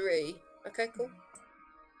 plus 3. Okay, cool.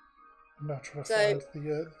 I'm now trying to find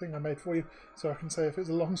the thing I made for you, so I can say if it's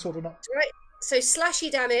a longsword or not. Right. So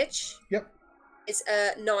slashy damage. Yep. It's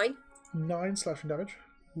 9. 9 slashing damage.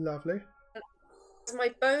 Lovely. As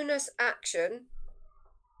my bonus action,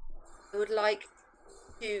 I would like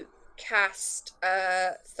to cast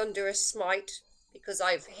Thunderous Smite, because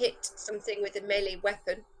I've hit something with a melee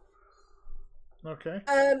weapon. Okay.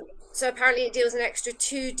 So apparently it deals an extra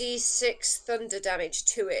 2d6 thunder damage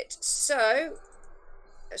to it. So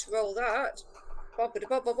let's roll that. Bob,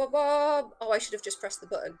 bob, bob, bob, bob. Oh, I should have just pressed the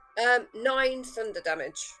button. 9 thunder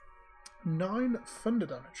damage. 9 thunder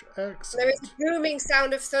damage. Excellent. There is a booming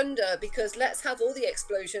sound of thunder, because let's have all the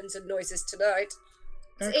explosions and noises tonight.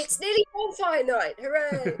 It's nearly bonfire night.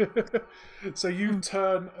 Hooray! So you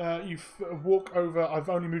turn, you walk over. I've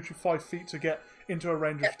only moved you 5 feet to get into a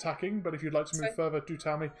range of attacking, but if you'd like to move further, do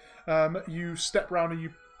tell me. You step round and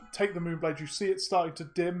you take the Moonblade. You see it starting to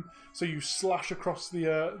dim, so you slash across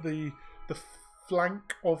the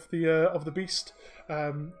flank of the beast.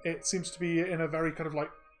 It seems to be in a very kind of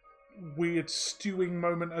like weird stewing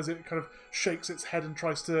moment as it kind of shakes its head and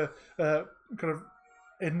tries to kind of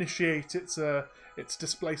initiate its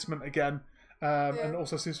displacement again, and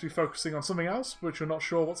also seems to be focusing on something else, which you're not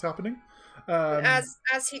sure what's happening. As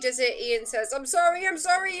he does it, Ian says, I'm sorry, you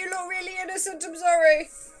look really innocent, I'm sorry.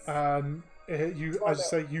 You, as you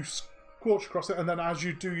say, you scorch across it, and then as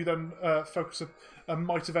you do, you then focus a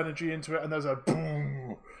might of energy into it, and there's a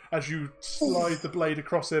boom as you slide the blade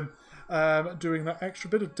across him, doing that extra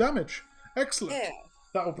bit of damage. Excellent. Yeah.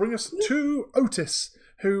 That will bring us to Otis,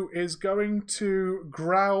 who is going to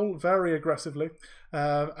growl very aggressively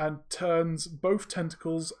and turns both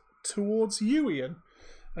tentacles towards you, Ian.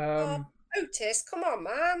 Otis, come on,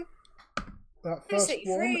 man. That first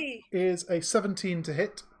one is a 17 to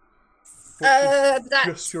hit.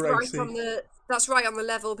 That's right on the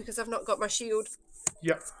level, because I've not got my shield.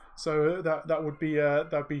 Yep. So that would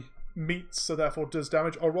be meets, so therefore does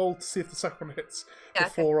damage. I'll roll to see if the second one hits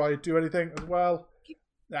before I do anything as well.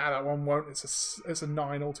 That one won't. It's a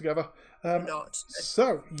 9 altogether.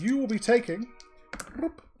 So you will be taking.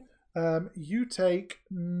 You take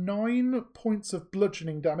 9 points of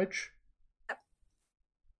bludgeoning damage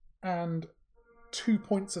and 2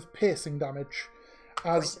 points of piercing damage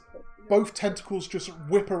as both tentacles just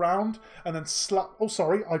whip around and then slap. Oh,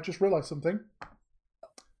 sorry, I just realised something.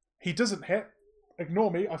 He doesn't hit.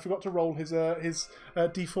 Ignore me. I forgot to roll his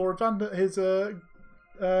D4 advantage. His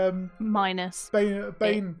minus Bane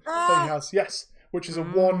that he has, yes, which is a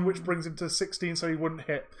 1, which brings him to 16, so he wouldn't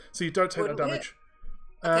hit. So you don't take that damage.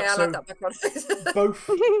 Okay, I'll add that back on.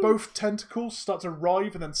 both tentacles start to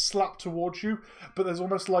writhe and then slap towards you, but there's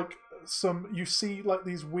almost like you see like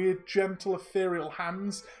these weird, gentle, ethereal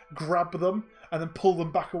hands grab them and then pull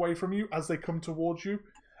them back away from you as they come towards you.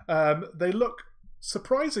 They look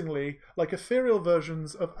surprisingly like ethereal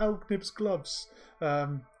versions of Elgnib's gloves,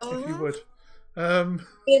 if you would.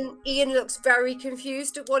 Ian looks very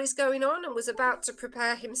confused at what is going on and was about to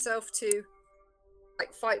prepare himself to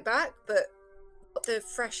fight back, but what the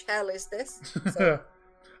fresh hell is this? So.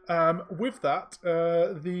 With that,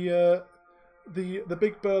 the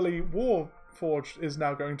big burly Warforged is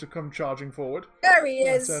now going to come charging forward. There he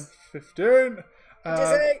is. 15.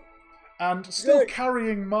 And still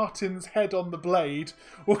carrying Martin's head on the blade,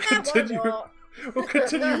 will continue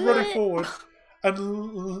running forward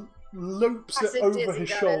and loops it over his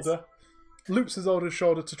shoulder. Loops his over his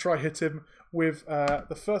shoulder to try hit him with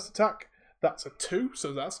the first attack. That's a 2,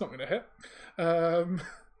 so that's not going to hit.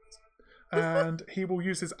 And he will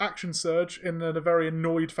use his action surge in a very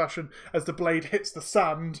annoyed fashion as the blade hits the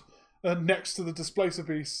sand next to the Displacer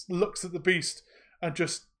Beast, looks at the beast, and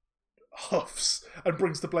just huffs and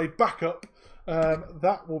brings the blade back up.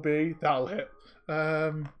 That'll hit.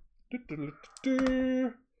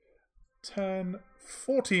 10,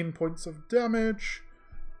 14 points of damage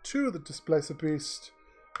to the Displacer Beast.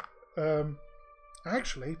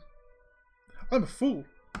 Actually, I'm a fool.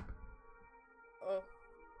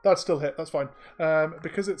 That's still hit, that's fine.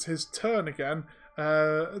 Because it's his turn again,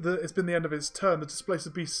 it's been the end of his turn, the Displacer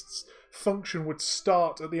Beast's function would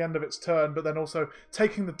start at the end of its turn, but then also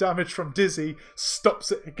taking the damage from Dizzy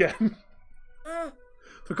stops it again.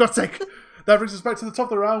 For God's sake, that brings us back to the top of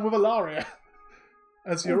the round with Alaria.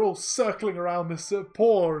 As you're all circling around this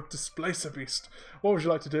poor Displacer Beast. What would you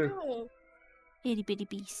like to do? Itty bitty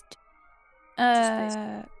beast.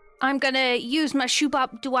 I'm gonna use my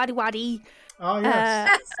Shubab Duwadi Wadi. Ah,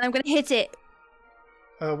 yes. And I'm gonna hit it.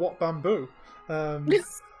 What bamboo?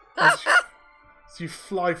 So you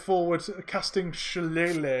fly forward, casting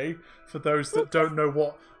Shillelagh, for those that don't know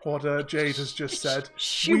what Jade has just said.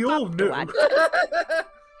 We all knew.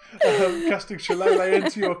 Casting Shillelagh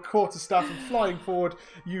into your quarterstaff and flying forward,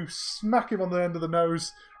 you smack him on the end of the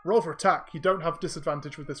nose. Roll for attack. You don't have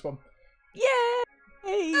disadvantage with this one. Yay!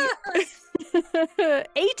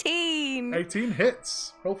 18! 18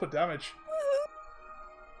 hits. Roll for damage.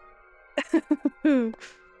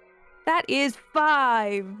 That is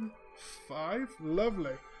 5. 5?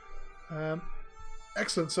 Lovely.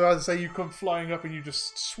 Excellent. So as I say, you come flying up and you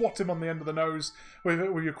just swat him on the end of the nose with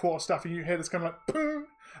your quarterstaff, and you hear this kind of like boom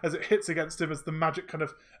as it hits against him as the magic kind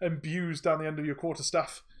of imbues down the end of your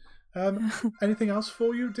quarterstaff. Anything else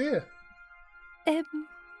for you, dear?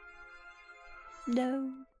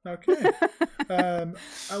 No. Okay.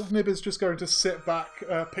 Elnib is just going to sit back,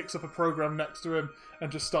 picks up a program next to him,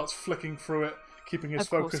 and just starts flicking through it, keeping his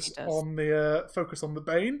focus on the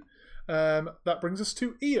Bane. That brings us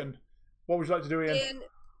to Ian. What would you like to do, Ian?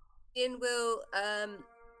 Ian will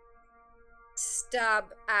stab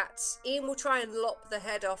at. Ian will try and lop the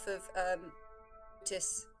head off of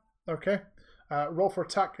Otis. Okay. Roll for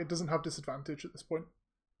attack. It doesn't have disadvantage at this point.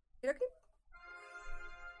 Okay.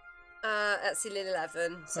 That's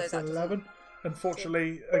 11. So that's that 11.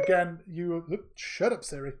 Unfortunately, again, you... Shut up,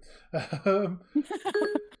 Siri.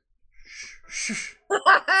 Shh.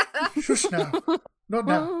 Shush now. Not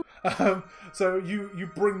now. So you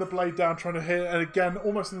bring the blade down, trying to hit, and again,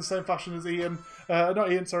 almost in the same fashion as Ian.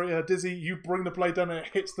 Dizzy, you bring the blade down and it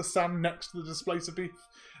hits the sand next to the displacer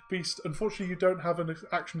beast. Unfortunately, you don't have an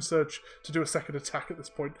action surge to do a second attack at this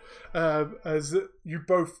point. As you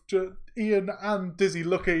both, Ian and Dizzy,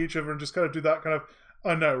 look at each other and just kind of do that kind of,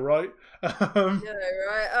 I know, right? Right?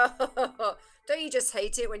 Oh, don't you just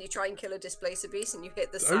hate it when you try and kill a displacer beast and you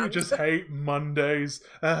hit the sand? Don't you just hate Mondays?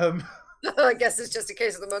 I guess it's just a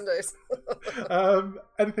case of the Mondays.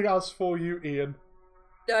 Anything else for you, Ian?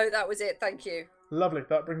 No, that was it. Thank you. Lovely.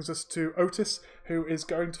 That brings us to Otis, who is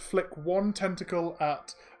going to flick one tentacle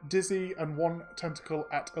at Dizzy and one tentacle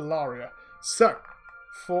at Ilaria. So,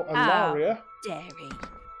 for Ilaria, that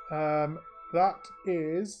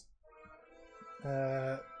is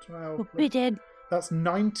 12. Forbidden. That's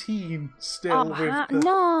 19 still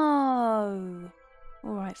No.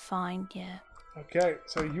 All right, fine. Yeah. Okay,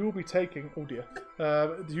 so you will be taking. Oh dear.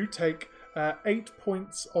 You take 8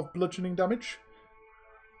 points of bludgeoning damage.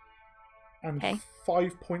 And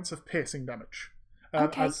 5 points of piercing damage.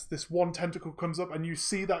 As this one tentacle comes up, and you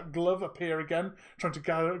see that glove appear again, trying to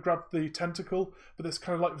grab the tentacle, but this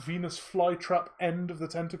kind of like Venus flytrap end of the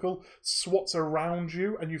tentacle swats around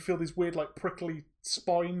you, and you feel these weird like prickly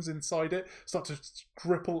spines inside it start to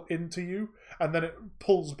gripple into you, and then it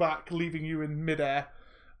pulls back, leaving you in midair.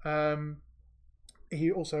 He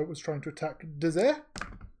also was trying to attack Désert,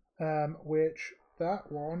 which that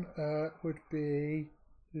one would be...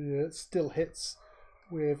 still hits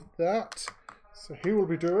with that. So he will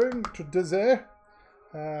be doing to Désert.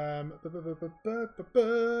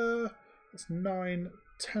 It's 9,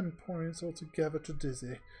 10 points altogether to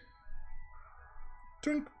Dizzy.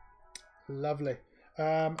 Twink. Lovely.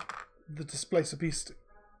 The displacer beast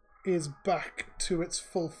is back to its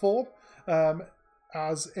full form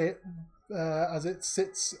as it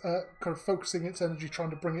sits, kind of focusing its energy,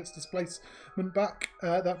 trying to bring its displacement back.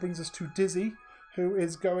 That brings us to Dizzy, who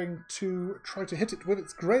is going to try to hit it with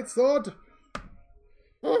its greatsword.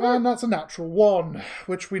 And that's a natural 1,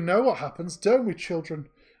 which we know what happens, don't we, children?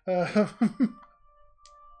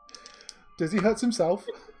 Dizzy hurts himself.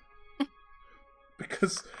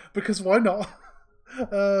 because why not?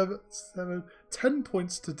 So 10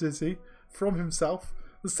 points to Dizzy from himself.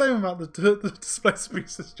 The same amount that the displacer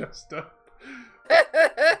beast has just done.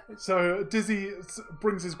 So Dizzy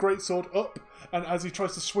brings his greatsword up, and as he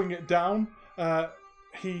tries to swing it down,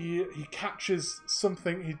 he catches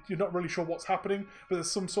something. You're not really sure what's happening, but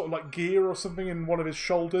there's some sort of like gear or something in one of his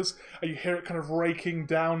shoulders, and you hear it kind of raking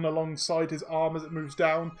down alongside his arm as it moves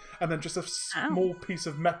down, and then just a small piece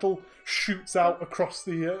of metal shoots out across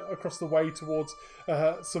the way towards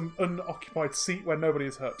some unoccupied seat where nobody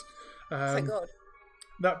is hurt. Thank God.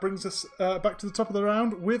 That brings us back to the top of the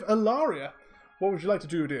round with Ilaria. What would you like to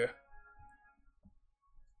do, dear?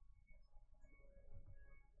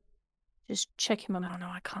 Just check him out. Oh, no,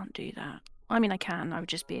 I can't do that. I mean, I can. I would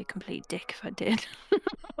just be a complete dick if I did.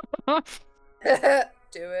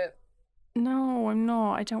 Do it. No, I'm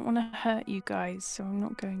not. I don't want to hurt you guys, so I'm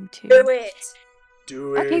not going to. Do it.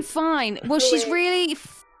 Do it. Okay, fine. Well, she's really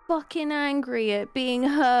fucking angry at being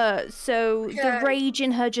hurt, so the rage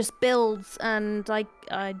in her just builds, and I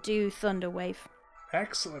do Thunder Wave.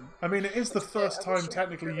 Excellent. I mean, it is the first time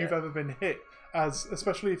technically you've ever been hit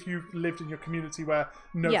especially if you've lived in your community where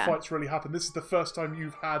no fights really happen. This is the first time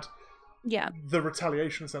you've had the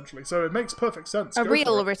retaliation, essentially. So it makes perfect sense. A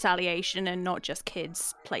real retaliation and not just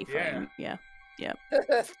kids play fighting. Yeah.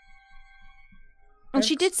 And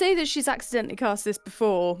she did say that she's accidentally cast this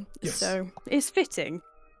before, so it's fitting.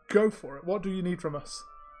 Go for it. What do you need from us?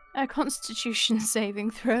 A Constitution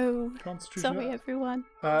saving throw. Constitution. Sorry, everyone.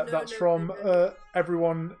 That's from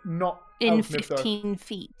everyone not in Elgnib, 15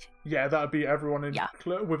 feet. Yeah, that would be everyone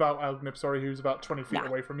without Elgnib, who's about 20 feet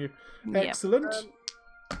away from you. Excellent.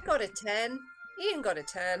 Got a 10. Ian got a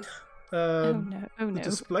 10. Oh no. The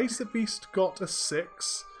Displacer Beast got a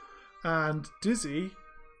 6, and Dizzy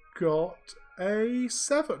got a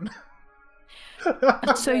 7.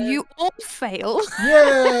 So you all fail.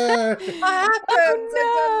 Yeah! What happened?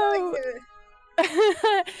 Oh,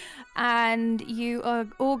 no. And you are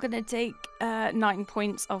all going to take 9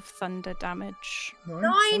 points of thunder damage. 9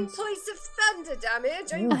 points of thunder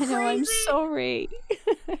damage? Are you crazy? I know, I'm sorry.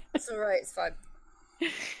 It's alright, it's fine.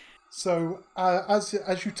 So, as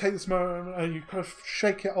you take this moment and you kind of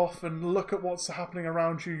shake it off and look at what's happening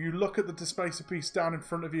around you, you look at the Displacer Beast down in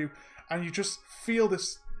front of you, and you just feel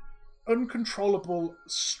this uncontrollable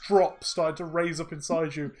strop starting to raise up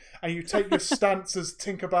inside you, and you take your stance as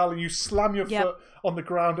Tinkerbell and you slam your foot on the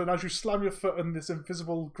ground, and as you slam your foot on this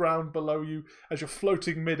invisible ground below you, as you're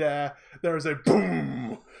floating mid-air, there is a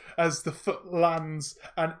boom as the foot lands,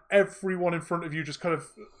 and everyone in front of you just kind of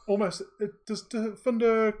almost... Does the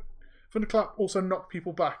Thunderclap also knock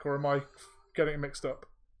people back, or am I getting it mixed up?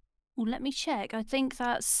 Well, let me check. I think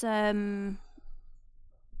that's the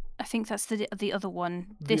other one.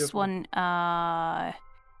 This one. Oh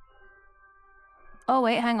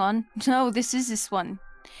wait, hang on. No, this is this one.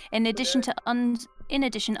 In addition,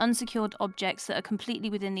 unsecured objects that are completely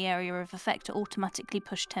within the area of effect are automatically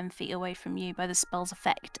pushed 10 feet away from you by the spell's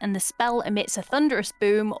effect, and the spell emits a thunderous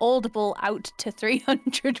boom audible out to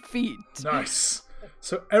 300 feet. Nice.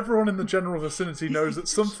 So everyone in the general vicinity knows that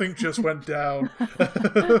something just went down.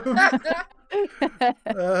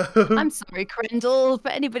 I'm sorry, Crendel, for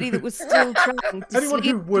anybody that was still trying to anyone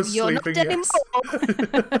sleep, who was you're sleeping, not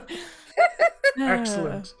anymore.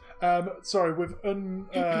 Excellent. Sorry, with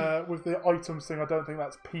the items thing, I don't think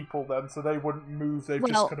that's people then, so they wouldn't move. They've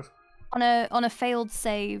just kind of... On a failed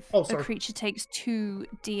save, the creature takes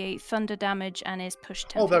 2d8 thunder damage and is pushed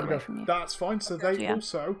 10 feet away from you. That's fine. So they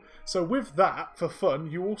also... So with that, for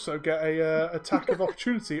fun, you also get a attack of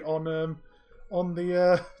opportunity on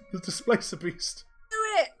the Displacer Beast. Do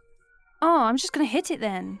it! Oh, I'm just going to hit it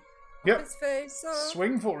then. Yep.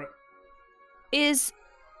 Swing for it. It's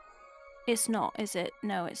not, is it?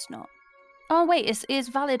 No, it's not. Oh wait, it's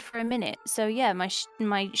valid for a minute. So yeah, my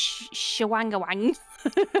shawangawang.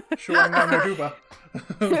 Shawangawangahooba.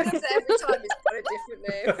 Every time it's got a different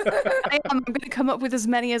name. I'm going to come up with as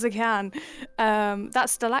many as I can.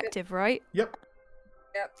 That's still active, right? Yep.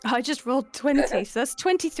 I just rolled 20, so that's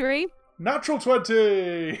 23. Natural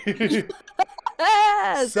 20.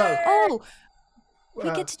 Yes. So, we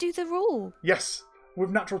get to do the rule. Yes. With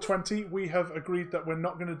natural 20, we have agreed that we're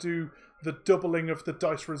not going to do the doubling of the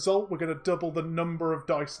dice result. We're going to double the number of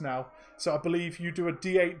dice now. So I believe you do a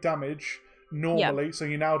d8 damage normally. So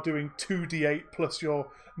you're now doing 2d8 plus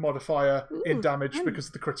your modifier in damage because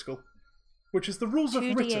of the critical, which is the rules of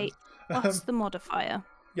written. 2d8 plus the modifier.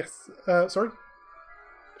 Yes. Sorry?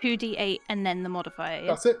 2d8 and then the modifier. Yeah?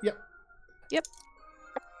 That's it. Yep. Yep.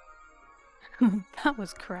 That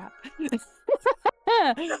was crap.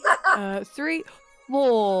 3,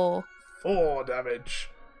 4. 4 damage.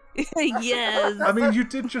 Yes. I mean, you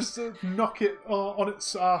did just knock it on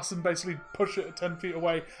its ass and basically push it 10 feet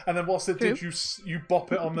away, and then whilst it did, you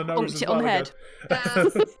bop it on the nose as well. On the head.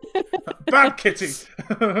 Bad kitty.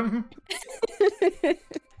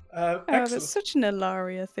 That's such an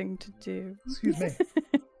Ilaria thing to do. Excuse me.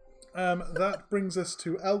 That brings us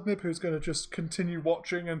to Elgnib, who's going to just continue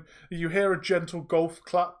watching, and you hear a gentle golf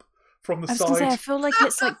clap from the side. I feel like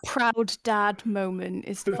it's like proud dad moment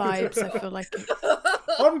is the vibes. I feel like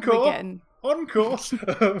encore.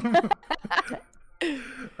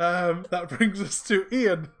 That brings us to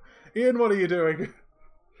Ian. Ian, what are you doing?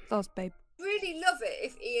 Thoughts, babe. Really love it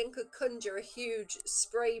if Ian could conjure a huge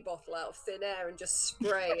spray bottle out of thin air and just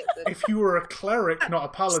spray at the... If you were a cleric, not a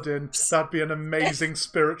paladin, that'd be an amazing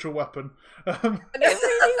spiritual weapon. I know,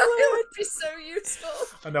 it would be so useful.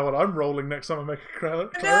 I know what I'm rolling next time I make a cleric.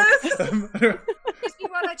 If you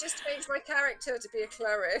want, I just changed my character to be a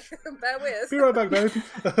cleric. Bear with. Be right back, babe.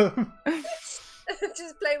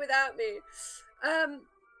 Just play without me.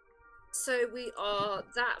 So we are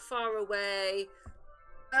that far away.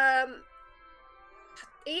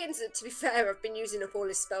 Ian's, to be fair, I've been using up all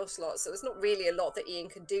his spell slots, so there's not really a lot that Ian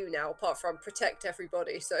can do now apart from protect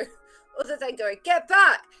everybody. So other than going, get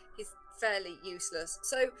back, he's fairly useless.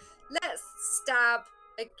 So let's stab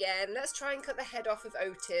again. Let's try and cut the head off of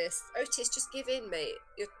Otis. Otis, just give in, mate.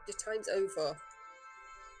 Your time's over.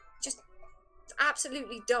 Just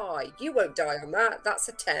absolutely die. You won't die on that. That's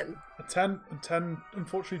a 10. A 10,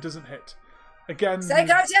 unfortunately doesn't hit. Again,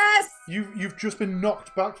 you've just been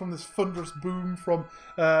knocked back from this thunderous boom from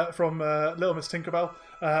Little Miss Tinkerbell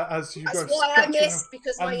as you That's go. Why I missed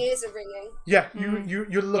because my ears are ringing. Yeah,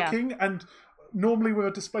 you're looking, and normally with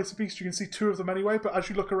a displacer beast you can see two of them anyway. But as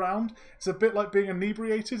you look around, it's a bit like being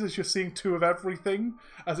inebriated as you're seeing two of everything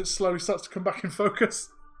as it slowly starts to come back in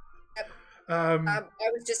focus. I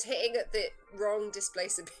was just hitting at the wrong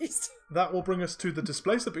displacer beast. That will bring us to the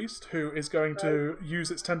displacer beast, who is going to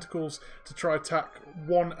use its tentacles to try attack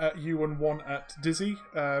one at you and one at Dizzy.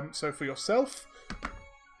 So for yourself,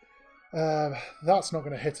 that's not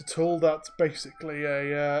going to hit at all. That's basically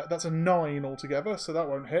that's a 9 altogether, so that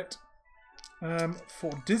won't hit.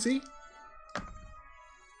 For Dizzy,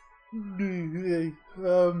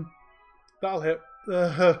 that'll hit.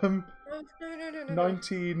 No.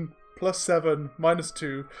 19 plus 7 minus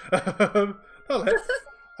 2. That'll hit.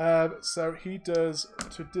 So he does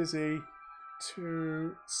to Dizzy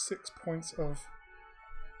 6 points of.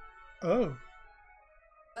 Oh.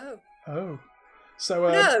 So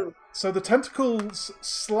No. So the tentacles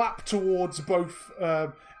slap towards both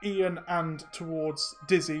Ian and towards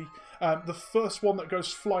Dizzy. The first one that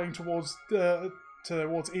goes flying towards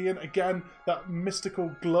Ian, again, that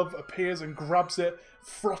mystical glove appears and grabs it,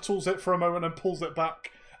 throttles it for a moment and pulls it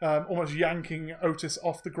back, almost yanking Otis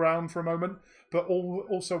off the ground for a moment. But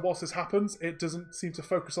also, whilst this happens, it doesn't seem to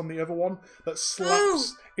focus on the other one that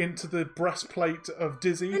slaps into the breastplate of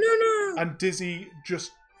Dizzy. No. And Dizzy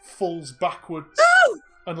just falls backwards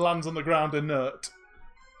and lands on the ground inert.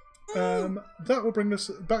 That will bring us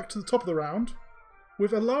back to the top of the round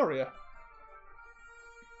with Ilaria.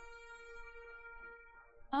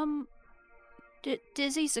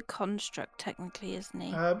 Dizzy's a construct, technically, isn't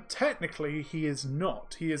he? Technically, he is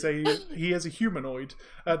not. He is a humanoid.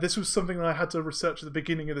 This was something that I had to research at the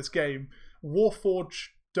beginning of this game. Warforged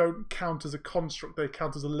don't count as a construct; they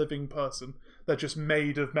count as a living person. They're just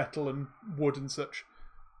made of metal and wood and such.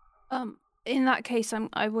 In that case,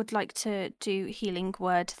 I would like to do healing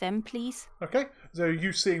word then, please. Okay. So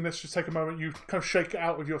you seeing this, just take a moment. You kind of shake it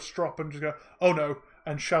out with your strop and just go, "Oh no!"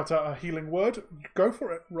 and shout out a healing word. Go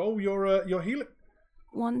for it. Roll your healing.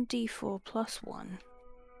 1d4 plus 1.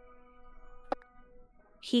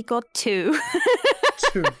 He got 2.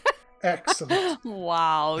 2. Excellent.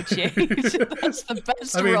 Wow, James. That's the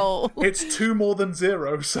best roll. It's 2 more than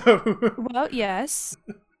 0, so... Well, yes.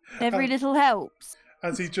 Every little helps.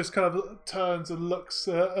 As he just kind of turns and looks,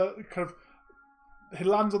 he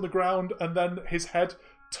lands on the ground, and then his head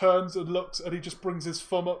turns and looks, and he just brings his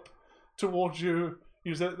thumb up towards you.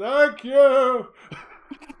 You say, "Thank you!"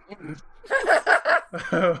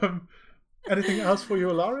 Anything else for you,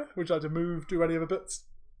 Ilaria? Would you like to move, do any other bits?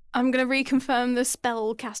 I'm going to reconfirm the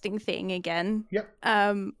spell casting thing again. Yep.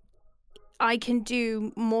 I can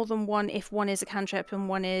do more than one if one is a cantrip and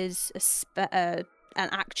one is an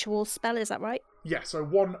actual spell, is that right? Yeah, so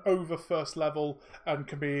one over first level, and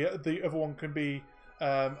the other one can be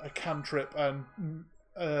a cantrip, and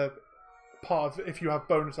part of, if you have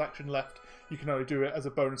bonus action left, you can only do it as a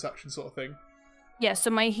bonus action sort of thing. Yeah, so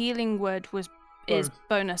my healing word is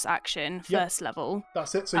bonus action, first level.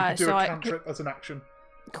 That's it, so you can do a cantrip as an action.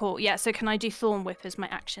 Cool, yeah, so can I do Thorn Whip as my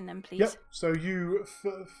action then, please? Yep, so you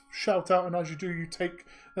shout out, and as you do, you take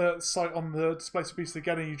sight on the displacer beast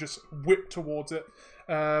again, and you just whip towards it.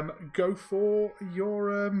 Go for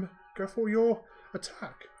your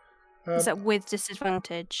attack. Is that with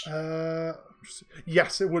disadvantage?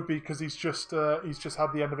 Yes, it would be, because he's just had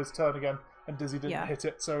the end of his turn again, and Dizzy didn't hit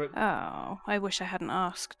it. So Oh, I wish I hadn't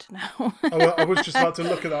asked now. I was just about to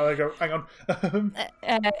look at that. I go, hang on.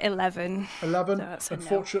 11. 11. So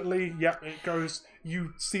unfortunately, yeah, it goes.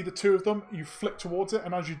 You see the two of them. You flick towards it,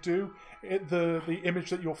 and as you do, the image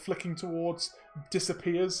that you're flicking towards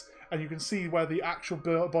disappears, and you can see where the actual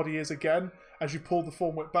body is again as you pull the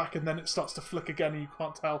form whip back, and then it starts to flick again, and you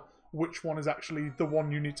can't tell which one is actually the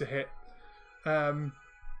one you need to hit.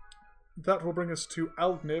 That will bring us to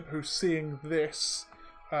Aldnib, who's seeing this.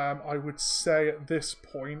 I would say at this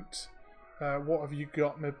point, what have you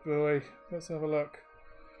got, my boy? Let's have a look.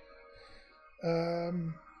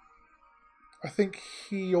 I think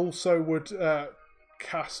he also would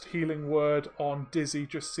cast Healing Word on Dizzy,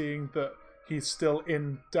 just seeing that he's still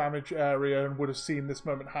in damage area and would have seen this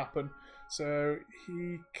moment happen. So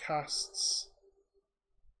he casts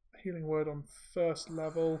healing word on first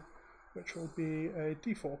level, which will be a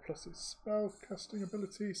D4 plus its spell casting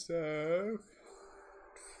ability, so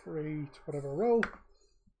 3 to whatever roll.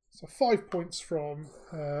 So 5 points from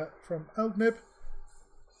Eldnib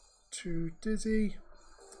to Dizzy.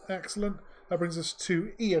 Excellent. That brings us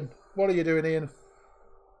to Ian. What are you doing, Ian?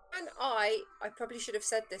 And I probably should have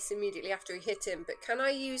said this immediately after he hit him, but can I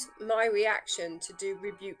use my reaction to do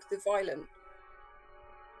Rebuke the Violent?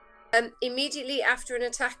 Immediately after an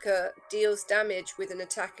attacker deals damage with an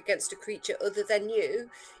attack against a creature other than you,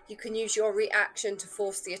 you can use your reaction to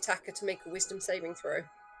force the attacker to make a wisdom saving throw.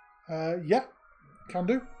 Yeah, can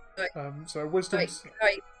do. Right. So wisdom.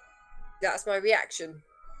 Right. That's my reaction.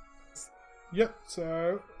 Yep,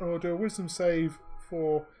 so I'll do a wisdom save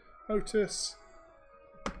for Otis.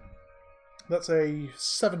 That's a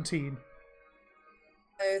 17.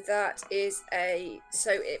 So that is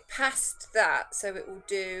so it passed that, so it will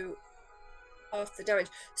do half the damage.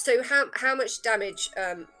 So how much damage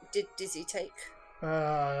did Dizzy take?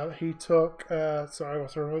 He took, sorry,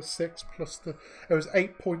 what's it, 6 plus it was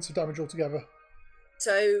 8 points of damage altogether.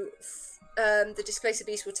 So the Displacer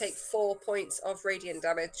Beast will take 4 points of radiant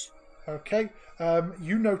damage. Okay,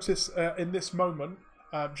 you notice in this moment,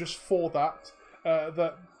 just for that,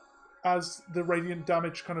 that as the radiant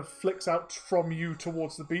damage kind of flicks out from you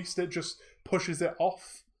towards the beast, it just pushes it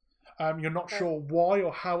off. You're not sure why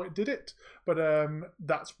or how it did it, but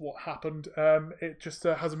that's what happened. It just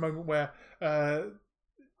has a moment where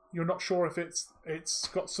you're not sure if it's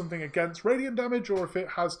got something against radiant damage or if it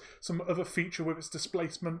has some other feature with its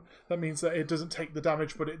displacement that means that it doesn't take the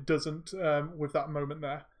damage, but it doesn't with that moment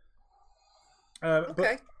there.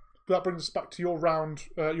 Okay. But that brings us back to your round,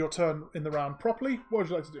 your turn in the round properly. What would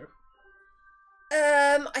you like to do?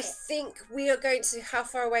 I think we are going to. How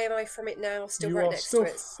far away am I from it now? Still right next to it. You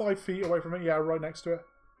are still 5 feet away from it. Yeah, right next to it.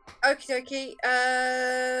 Okie dokie.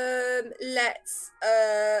 Let's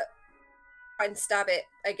try and stab it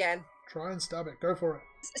again. Try and stab it. Go for it.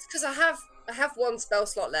 It's because I have one spell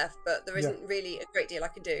slot left, but there isn't really a great deal I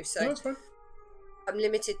can do. So no, that's fine. I'm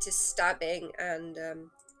limited to stabbing and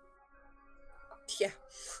yeah.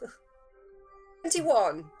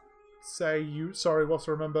 21. Sorry, what's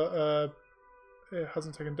to remember? It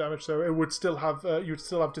hasn't taken damage, so it would still have. You'd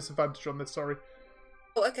still have disadvantage on this. Sorry.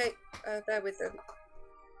 Oh, okay. Bear with them.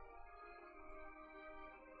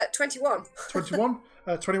 21. 21.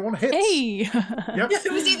 21 hits. Hey. Yep.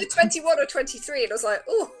 It was either 21 or 23, and I was like,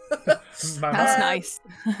 oh. That's nice.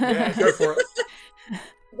 Yeah, go for it.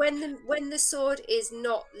 When the sword is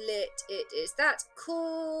not lit, it is. That's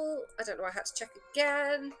cool. I don't know. I had to check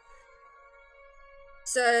again.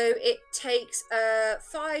 So it takes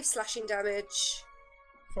 5 slashing damage.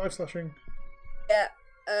 5 slashing. Yeah.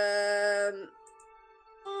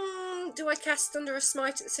 Do I cast Thunder or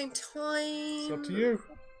Smite at the same time? It's up to you.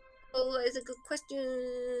 Oh, that is a good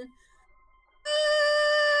question.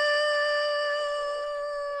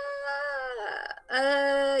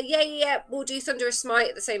 Yeah. We'll do Thunder or Smite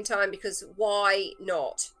at the same time because why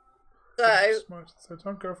not? So Smite at the same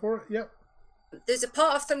time. Go for it. Yep. There's a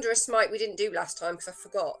part of Thunderous Smite we didn't do last time because I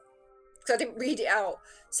forgot. Because I didn't read it out.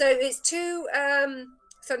 So it's 2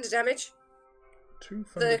 thunder damage. 2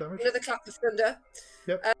 thunder damage. Another clap of thunder.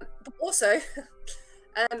 Yep. But also,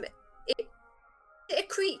 it a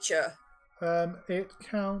creature. It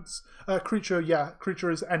counts. Creature, yeah.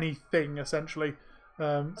 Creature is anything, essentially.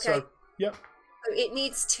 Okay. So, yep. So it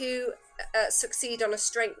needs to succeed on a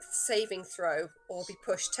strength saving throw or be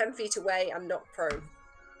pushed 10 feet away and not prone.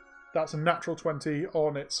 That's a natural 20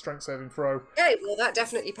 on its strength saving throw. Okay, well that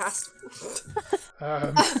definitely passed.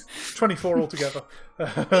 24 altogether.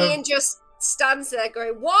 Ian just stands there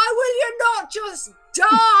going, why will you not just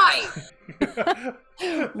die?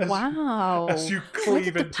 Wow. As you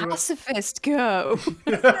cleave Where did into the pacifist go?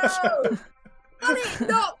 No! And it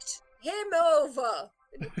knocked him over.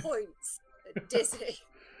 And he points at Dizzy.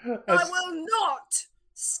 I will not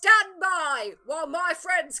stand by while my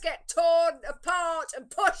friends get torn apart and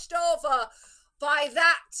pushed over by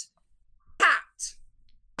that cat.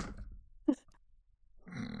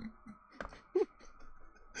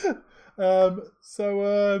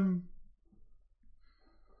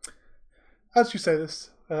 As you say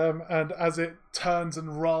this, and as it turns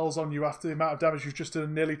and rolls on you after the amount of damage you've just done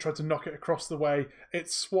and nearly tried to knock it across the way,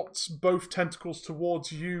 it swats both tentacles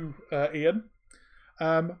towards you, Ian.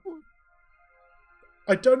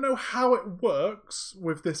 I don't know how it works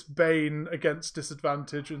with this Bane against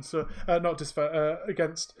disadvantage and so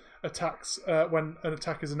against attacks when an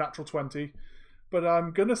attack is a natural 20, but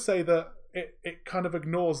I'm gonna say that it kind of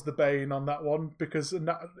ignores the Bane on that one because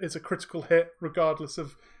it's a critical hit regardless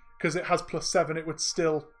of because it has +7, it would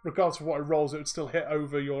still, regardless of what it rolls, it would still hit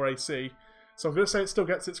over your AC. So I'm going to say it still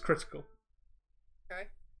gets its critical. Okay.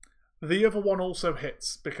 The other one also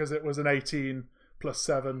hits because it was an 18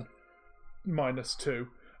 +7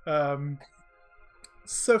 -2.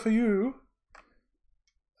 So for you,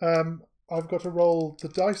 I've got to roll the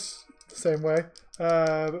dice the same way.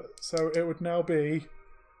 So it would now be...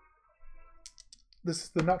 This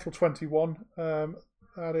is the natural 21.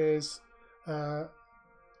 That is... so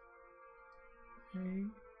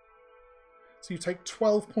you take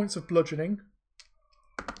 12 points of bludgeoning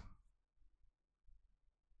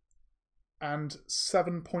and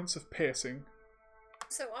 7 points of piercing.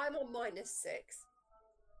 So I'm on -6.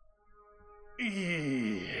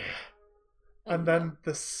 And then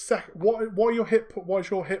the what are your what is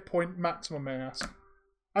your hit point maximum, may I ask?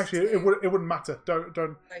 Actually, it wouldn't matter. Don't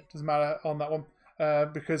doesn't matter on that one.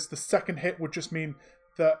 Because the second hit would just mean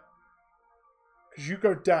that because you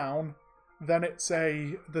go down, then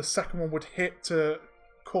the second one would hit to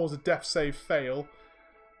cause a death save fail.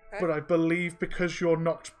 Okay. But I believe because you're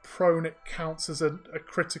knocked prone, it counts as a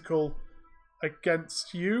critical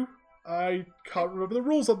against you. I can't remember the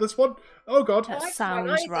rules on this one. Oh god, that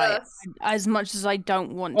sounds right. As much as I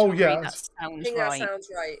don't want to yeah, read, that sounds right. That sounds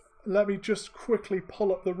right. Let me just quickly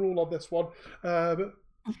pull up the rule on this one.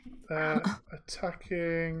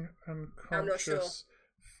 Attacking unconscious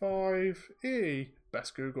 5E.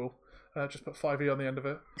 Best Google. Just put 5E on the end of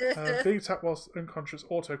it. Being attacked whilst unconscious,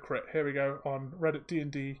 auto crit. Here we go on Reddit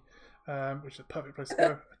D&D, which is a perfect place to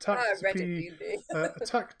go. Attack P.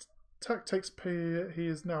 Attack takes P. He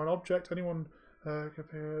is now an object. Anyone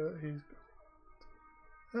he's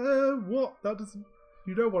what? That doesn't.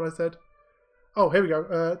 You know what I said. Oh, here we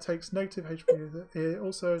go. Takes negative HP. It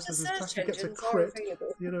also says attacker gets a crit.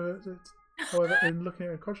 You know, however, in looking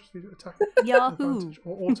at unconscious attack, Yahoo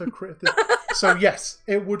or auto crit. So yes,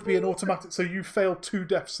 it would be an automatic. So you fail 2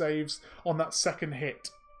 death saves on that second hit,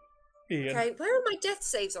 Ian. Okay, where are my death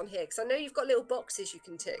saves on here? Because I know you've got little boxes you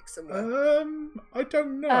can tick somewhere. I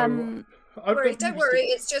don't know. Don't worry.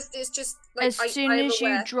 It's just like as soon as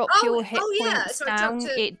you drop your hit points down,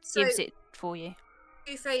 it gives it for you.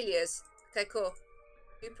 2 failures. Okay, cool.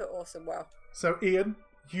 You put awesome well. So Ian,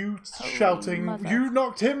 you shouting, you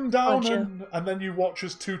knocked him down, and then you watch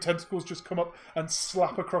as 2 tentacles just come up and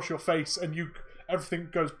slap across your face, and everything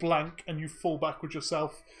goes blank, and you fall back with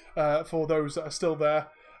yourself. For those that are still there,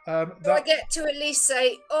 do I get to at least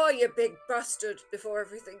say, "Oh, you big bastard," before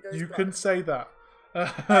everything goes? You blank? Can say that.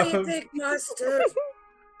 Oh, you big bastard.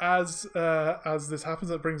 As this happens,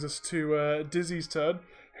 that brings us to Dizzy's turn,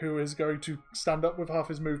 who is going to stand up with half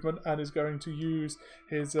his movement and is going to use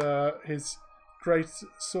his great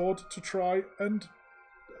sword to try and,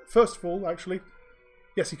 first of all, actually,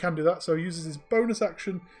 yes, he can do that. So he uses his bonus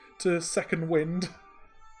action to second wind.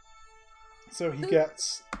 So he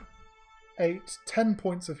gets 10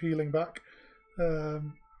 points of healing back,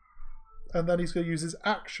 and then he's going to use his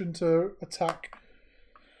action to attack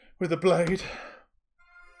with a blade,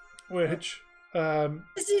 which.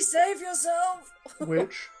 Dizzy, save yourself!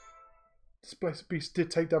 Which Displaced Beast did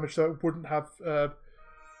take damage, so it wouldn't have.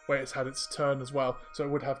 It's had its turn as well, so it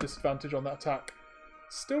would have disadvantage on that attack.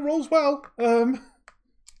 Still rolls well.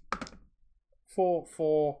 4 +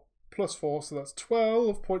 4, so that's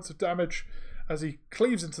 12 points of damage as he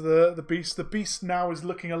cleaves into the beast. The beast now is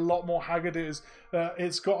looking a lot more haggard.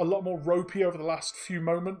 It's got a lot more ropey over the last few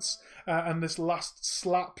moments, and this last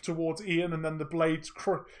slap towards Ian and then the blade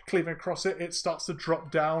cleaving across it, it starts to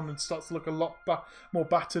drop down and starts to look a lot more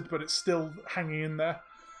battered, but it's still hanging in there.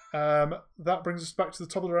 That brings us back to the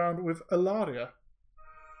top of the round with Ilaria.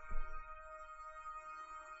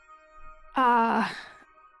 I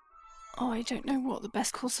don't know what the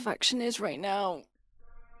best course of action is right now.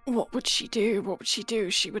 What would she do?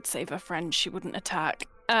 She would save her friend. She wouldn't attack.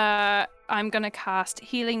 I'm going to cast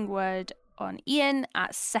Healing Word on Ian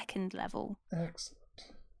at 2nd level.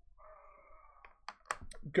 Excellent.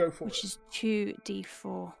 Go for which it. Which is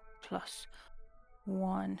 2d4 plus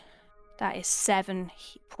 1. That is 7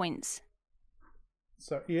 points.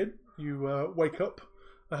 So, Ian, you wake up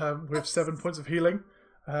with 7 points of healing.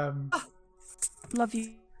 Love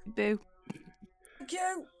you, boo. Thank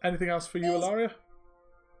you. Anything else for you, Ilaria?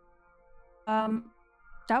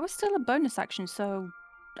 That was still a bonus action, so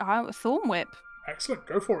Thorn Whip. Excellent,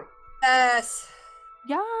 go for it. Yes.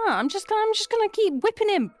 Yeah, I'm just gonna keep whipping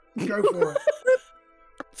him. Go for it.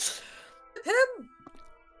 Him.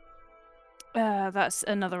 That's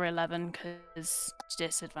another 11 because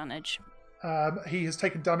disadvantage. He has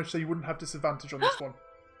taken damage, so you wouldn't have disadvantage on this one.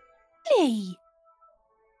 Really?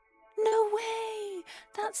 No way.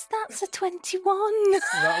 That's a 21.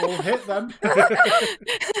 That will hit then.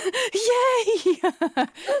 Yay!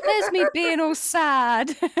 There's me being all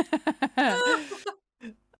sad.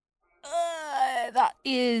 That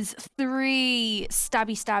is 3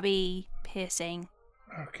 stabby piercing.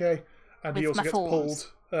 Okay. And he With also my gets thorns.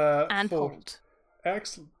 pulled. And for- pulled.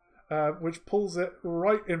 Excellent. Which pulls it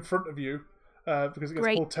right in front of you because it gets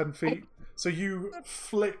Great. pulled 10 feet. So you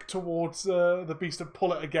flick towards the beast and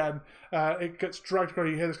pull it again. It gets dragged across.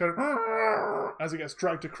 You hear this kind of as it gets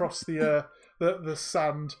dragged across the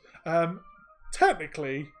sand.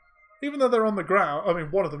 Technically, even though they're on the ground, I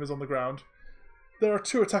mean, one of them is on the ground. There are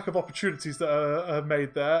 2 attack of opportunities that are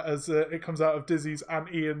made there as it comes out of Dizzy's and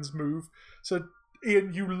Ian's move. So,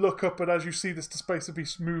 Ian, you look up, and as you see this displacer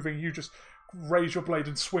beast moving, you just raise your blade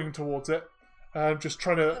and swing towards it. Just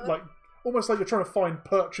trying to, almost like you're trying to find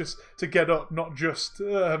purchase to get up, not just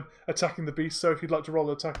attacking the beast. So if you'd like to roll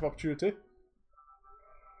an attack of opportunity.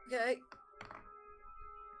 Okay.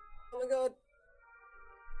 Oh my god.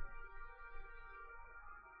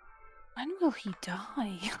 When will he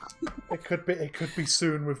die? It could be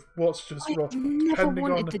soon with what's just I rough. never Depending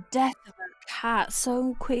wanted on the death of a cat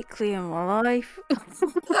so quickly in my life.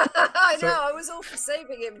 I So- know, I was all for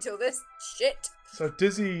saving him till this shit. So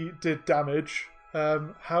Dizzy did damage.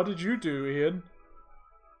 How did you do, Ian?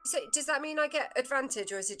 So does that mean I get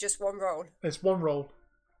advantage or is it just one roll? It's one roll.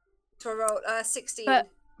 So I roll 16.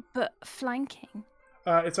 But flanking.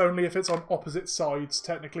 It's only if it's on opposite sides.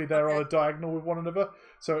 Technically, they're on Okay. a diagonal with one another,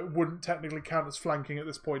 so it wouldn't technically count as flanking at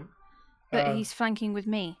this point. But he's flanking with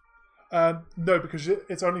me. No, because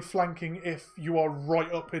it's only flanking if you are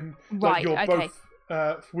right up in. Right, you're okay.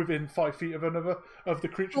 both within 5 feet of another of the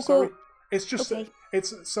creature. Cool, Sorry, cool. it's just Okay.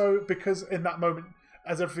 it's so because in that moment,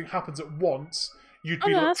 as everything happens at once, you'd Oh,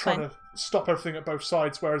 be no, like, that's trying fine. to stop everything at both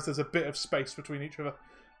sides, whereas there's a bit of space between each other.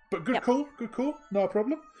 But good Yep. call, no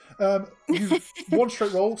problem. You one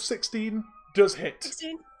straight roll, 16 does hit.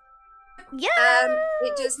 16. Yeah.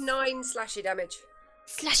 It does 9 slashy damage.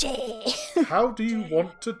 Slushy. How do you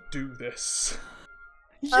want to do this?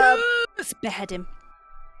 Yes! Behead him.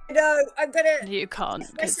 No, I'm gonna You can't,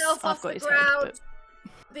 pick because myself I've off got the his head. ground.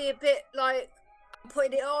 Be a bit like I'm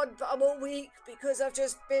putting it on, but I'm all weak because I've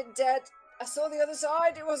just been dead. I saw the other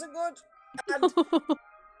side; it wasn't good. And, But...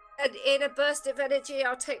 and in a burst of energy,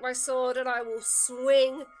 I'll take my sword and I will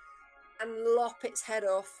swing and lop its head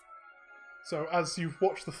off. So as you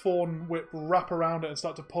watch the thorn whip wrap around it and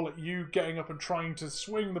start to pull at you, getting up and trying to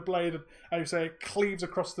swing the blade, and as you say, it cleaves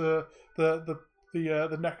across the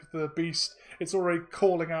neck of the beast. It's already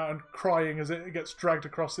calling out and crying as it gets dragged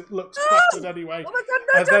across. It looks battered anyway. Oh my god,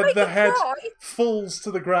 no! And Don't then make the it head cry. falls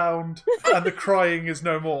to the ground, and the crying is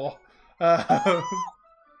no more.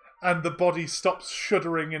 And the body stops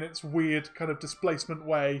shuddering in its weird kind of displacement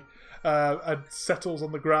way, and settles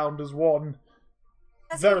on the ground as one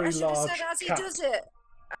very I should have large said as cat. he does it.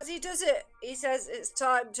 As he does it, he says, "It's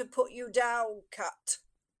time to put you down, cat."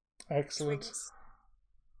 Excellent, Swings.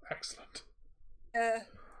 excellent.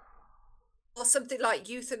 Or something like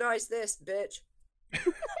euthanize this bitch.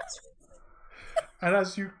 And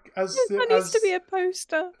as There needs to be a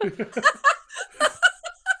poster.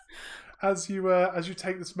 as you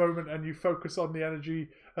take this moment and you focus on the energy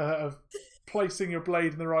of placing your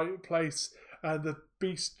blade in the right place, and the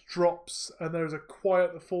beast drops, and there's a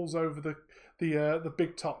quiet that falls over the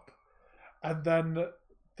big top, and then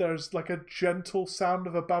there's like a gentle sound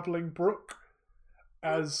of a babbling brook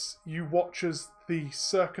as you watch as the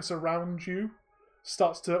circus around you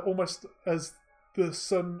starts to, almost as the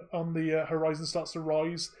sun on the horizon starts to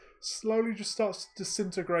rise, slowly just starts to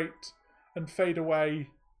disintegrate and fade away,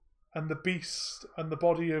 and the beast and the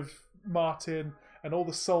body of Martin and all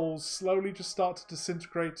the souls slowly just start to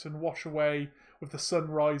disintegrate and wash away with the sun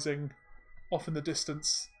rising off in the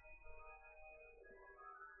distance.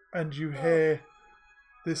 And you hear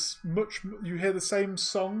you hear the same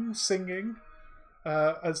song singing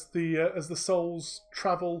as the souls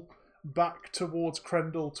travel back towards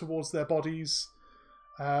Crendel, towards their bodies,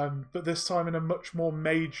 but this time in a much more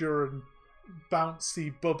major and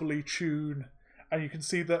bouncy, bubbly tune. And you can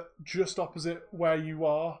see that just opposite where you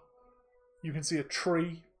are, you can see a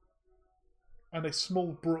tree and a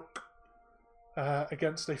small brook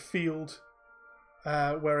against a field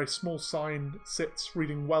where a small sign sits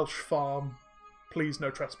reading Welsh Farm, please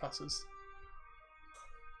no trespassers.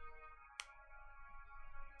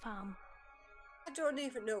 Farm. I don't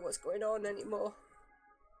even know what's going on anymore.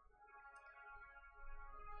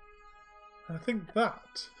 And I think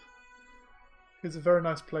that is a very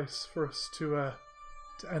nice place for us to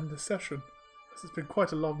end this session. This has been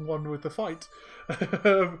quite a long one with the fight.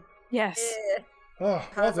 Yes. Yeah. Oh, well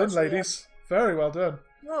Has done, actually, ladies. Very well done.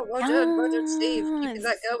 Oh, well done, Steve. Keeping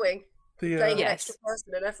that going. Playing an extra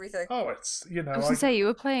person and everything. Oh, it's, you know... I was going to say, you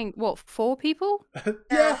were playing, what, 4 people?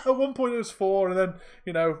 Yeah, at one point it was 4, and then,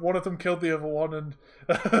 you know, one of them killed the other one, and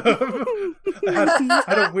I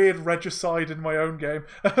had a weird regicide in my own game.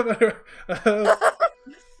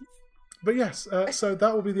 But yes, so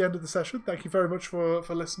that will be the end of the session. Thank you very much for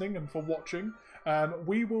listening and for watching.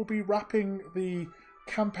 We will be wrapping the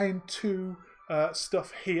Campaign 2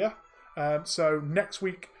 stuff here. So next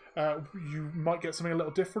week, you might get something a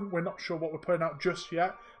little different. We're not sure what we're putting out just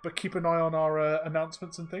yet, but keep an eye on our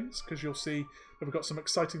announcements and things, because you'll see that we've got some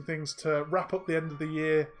exciting things to wrap up the end of the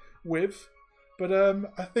year with. But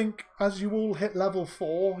I think as you all hit level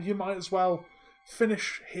 4, you might as well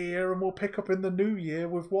finish here, and we'll pick up in the new year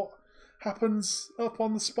with what happens up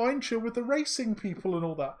on the Spine Chill with the racing people and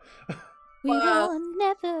all that. We will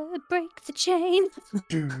never break the chain.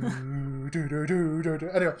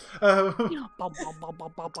 Anyway,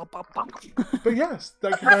 but yes,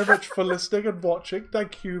 thank you very much for listening and watching.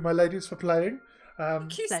 Thank you, my ladies, for playing.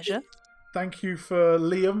 Pleasure. Thank you for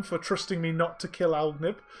Liam for trusting me not to kill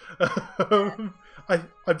Algnib.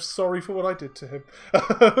 I'm sorry for what I did to him.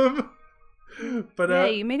 But yeah,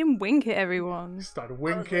 you made him wink at everyone. He started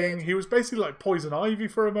winking. He was basically like Poison Ivy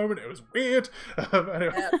for a moment. It was weird.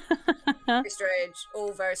 Anyway. Very strange.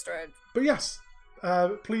 All very strange. But yes,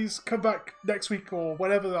 please come back next week or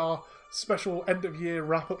whenever our special end of year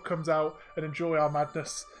wrap up comes out and enjoy our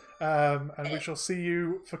madness. And we shall see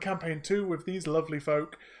you for Campaign 2 with these lovely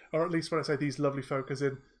folk, or at least when I say these lovely folk, as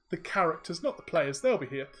in the characters, not the players. They'll be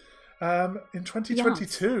here in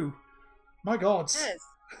 2022. Yes. My God. Yes.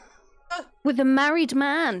 With a married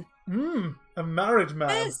man. A married man.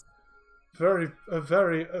 Yes. A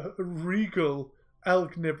very regal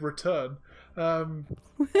Algnib return. All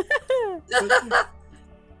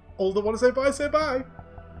that want to say bye, say bye.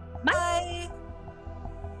 Bye.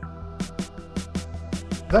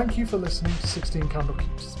 Thank you for listening to 16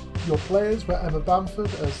 Candlekeeps. Your players were Emma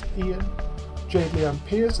Bamford as Ian, Jade Leanne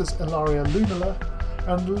Pierce as Ilaria Lunala,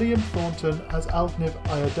 and Liam Thornton as Algnib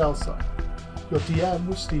Iadelsai. Your DM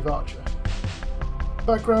was Steve Archer.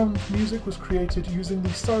 Background music was created using the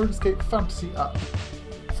Sirenscape Fantasy app.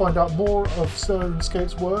 Find out more of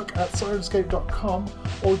Sirenscape's work at sirenscape.com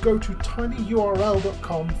or go to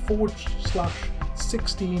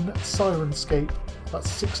tinyurl.com/16Sirenscape. That's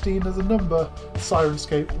 16 as a number,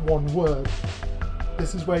 Sirenscape one word.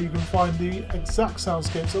 This is where you can find the exact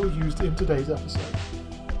soundscapes that were used in today's episode.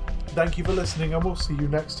 Thank you for listening, and we'll see you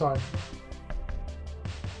next time.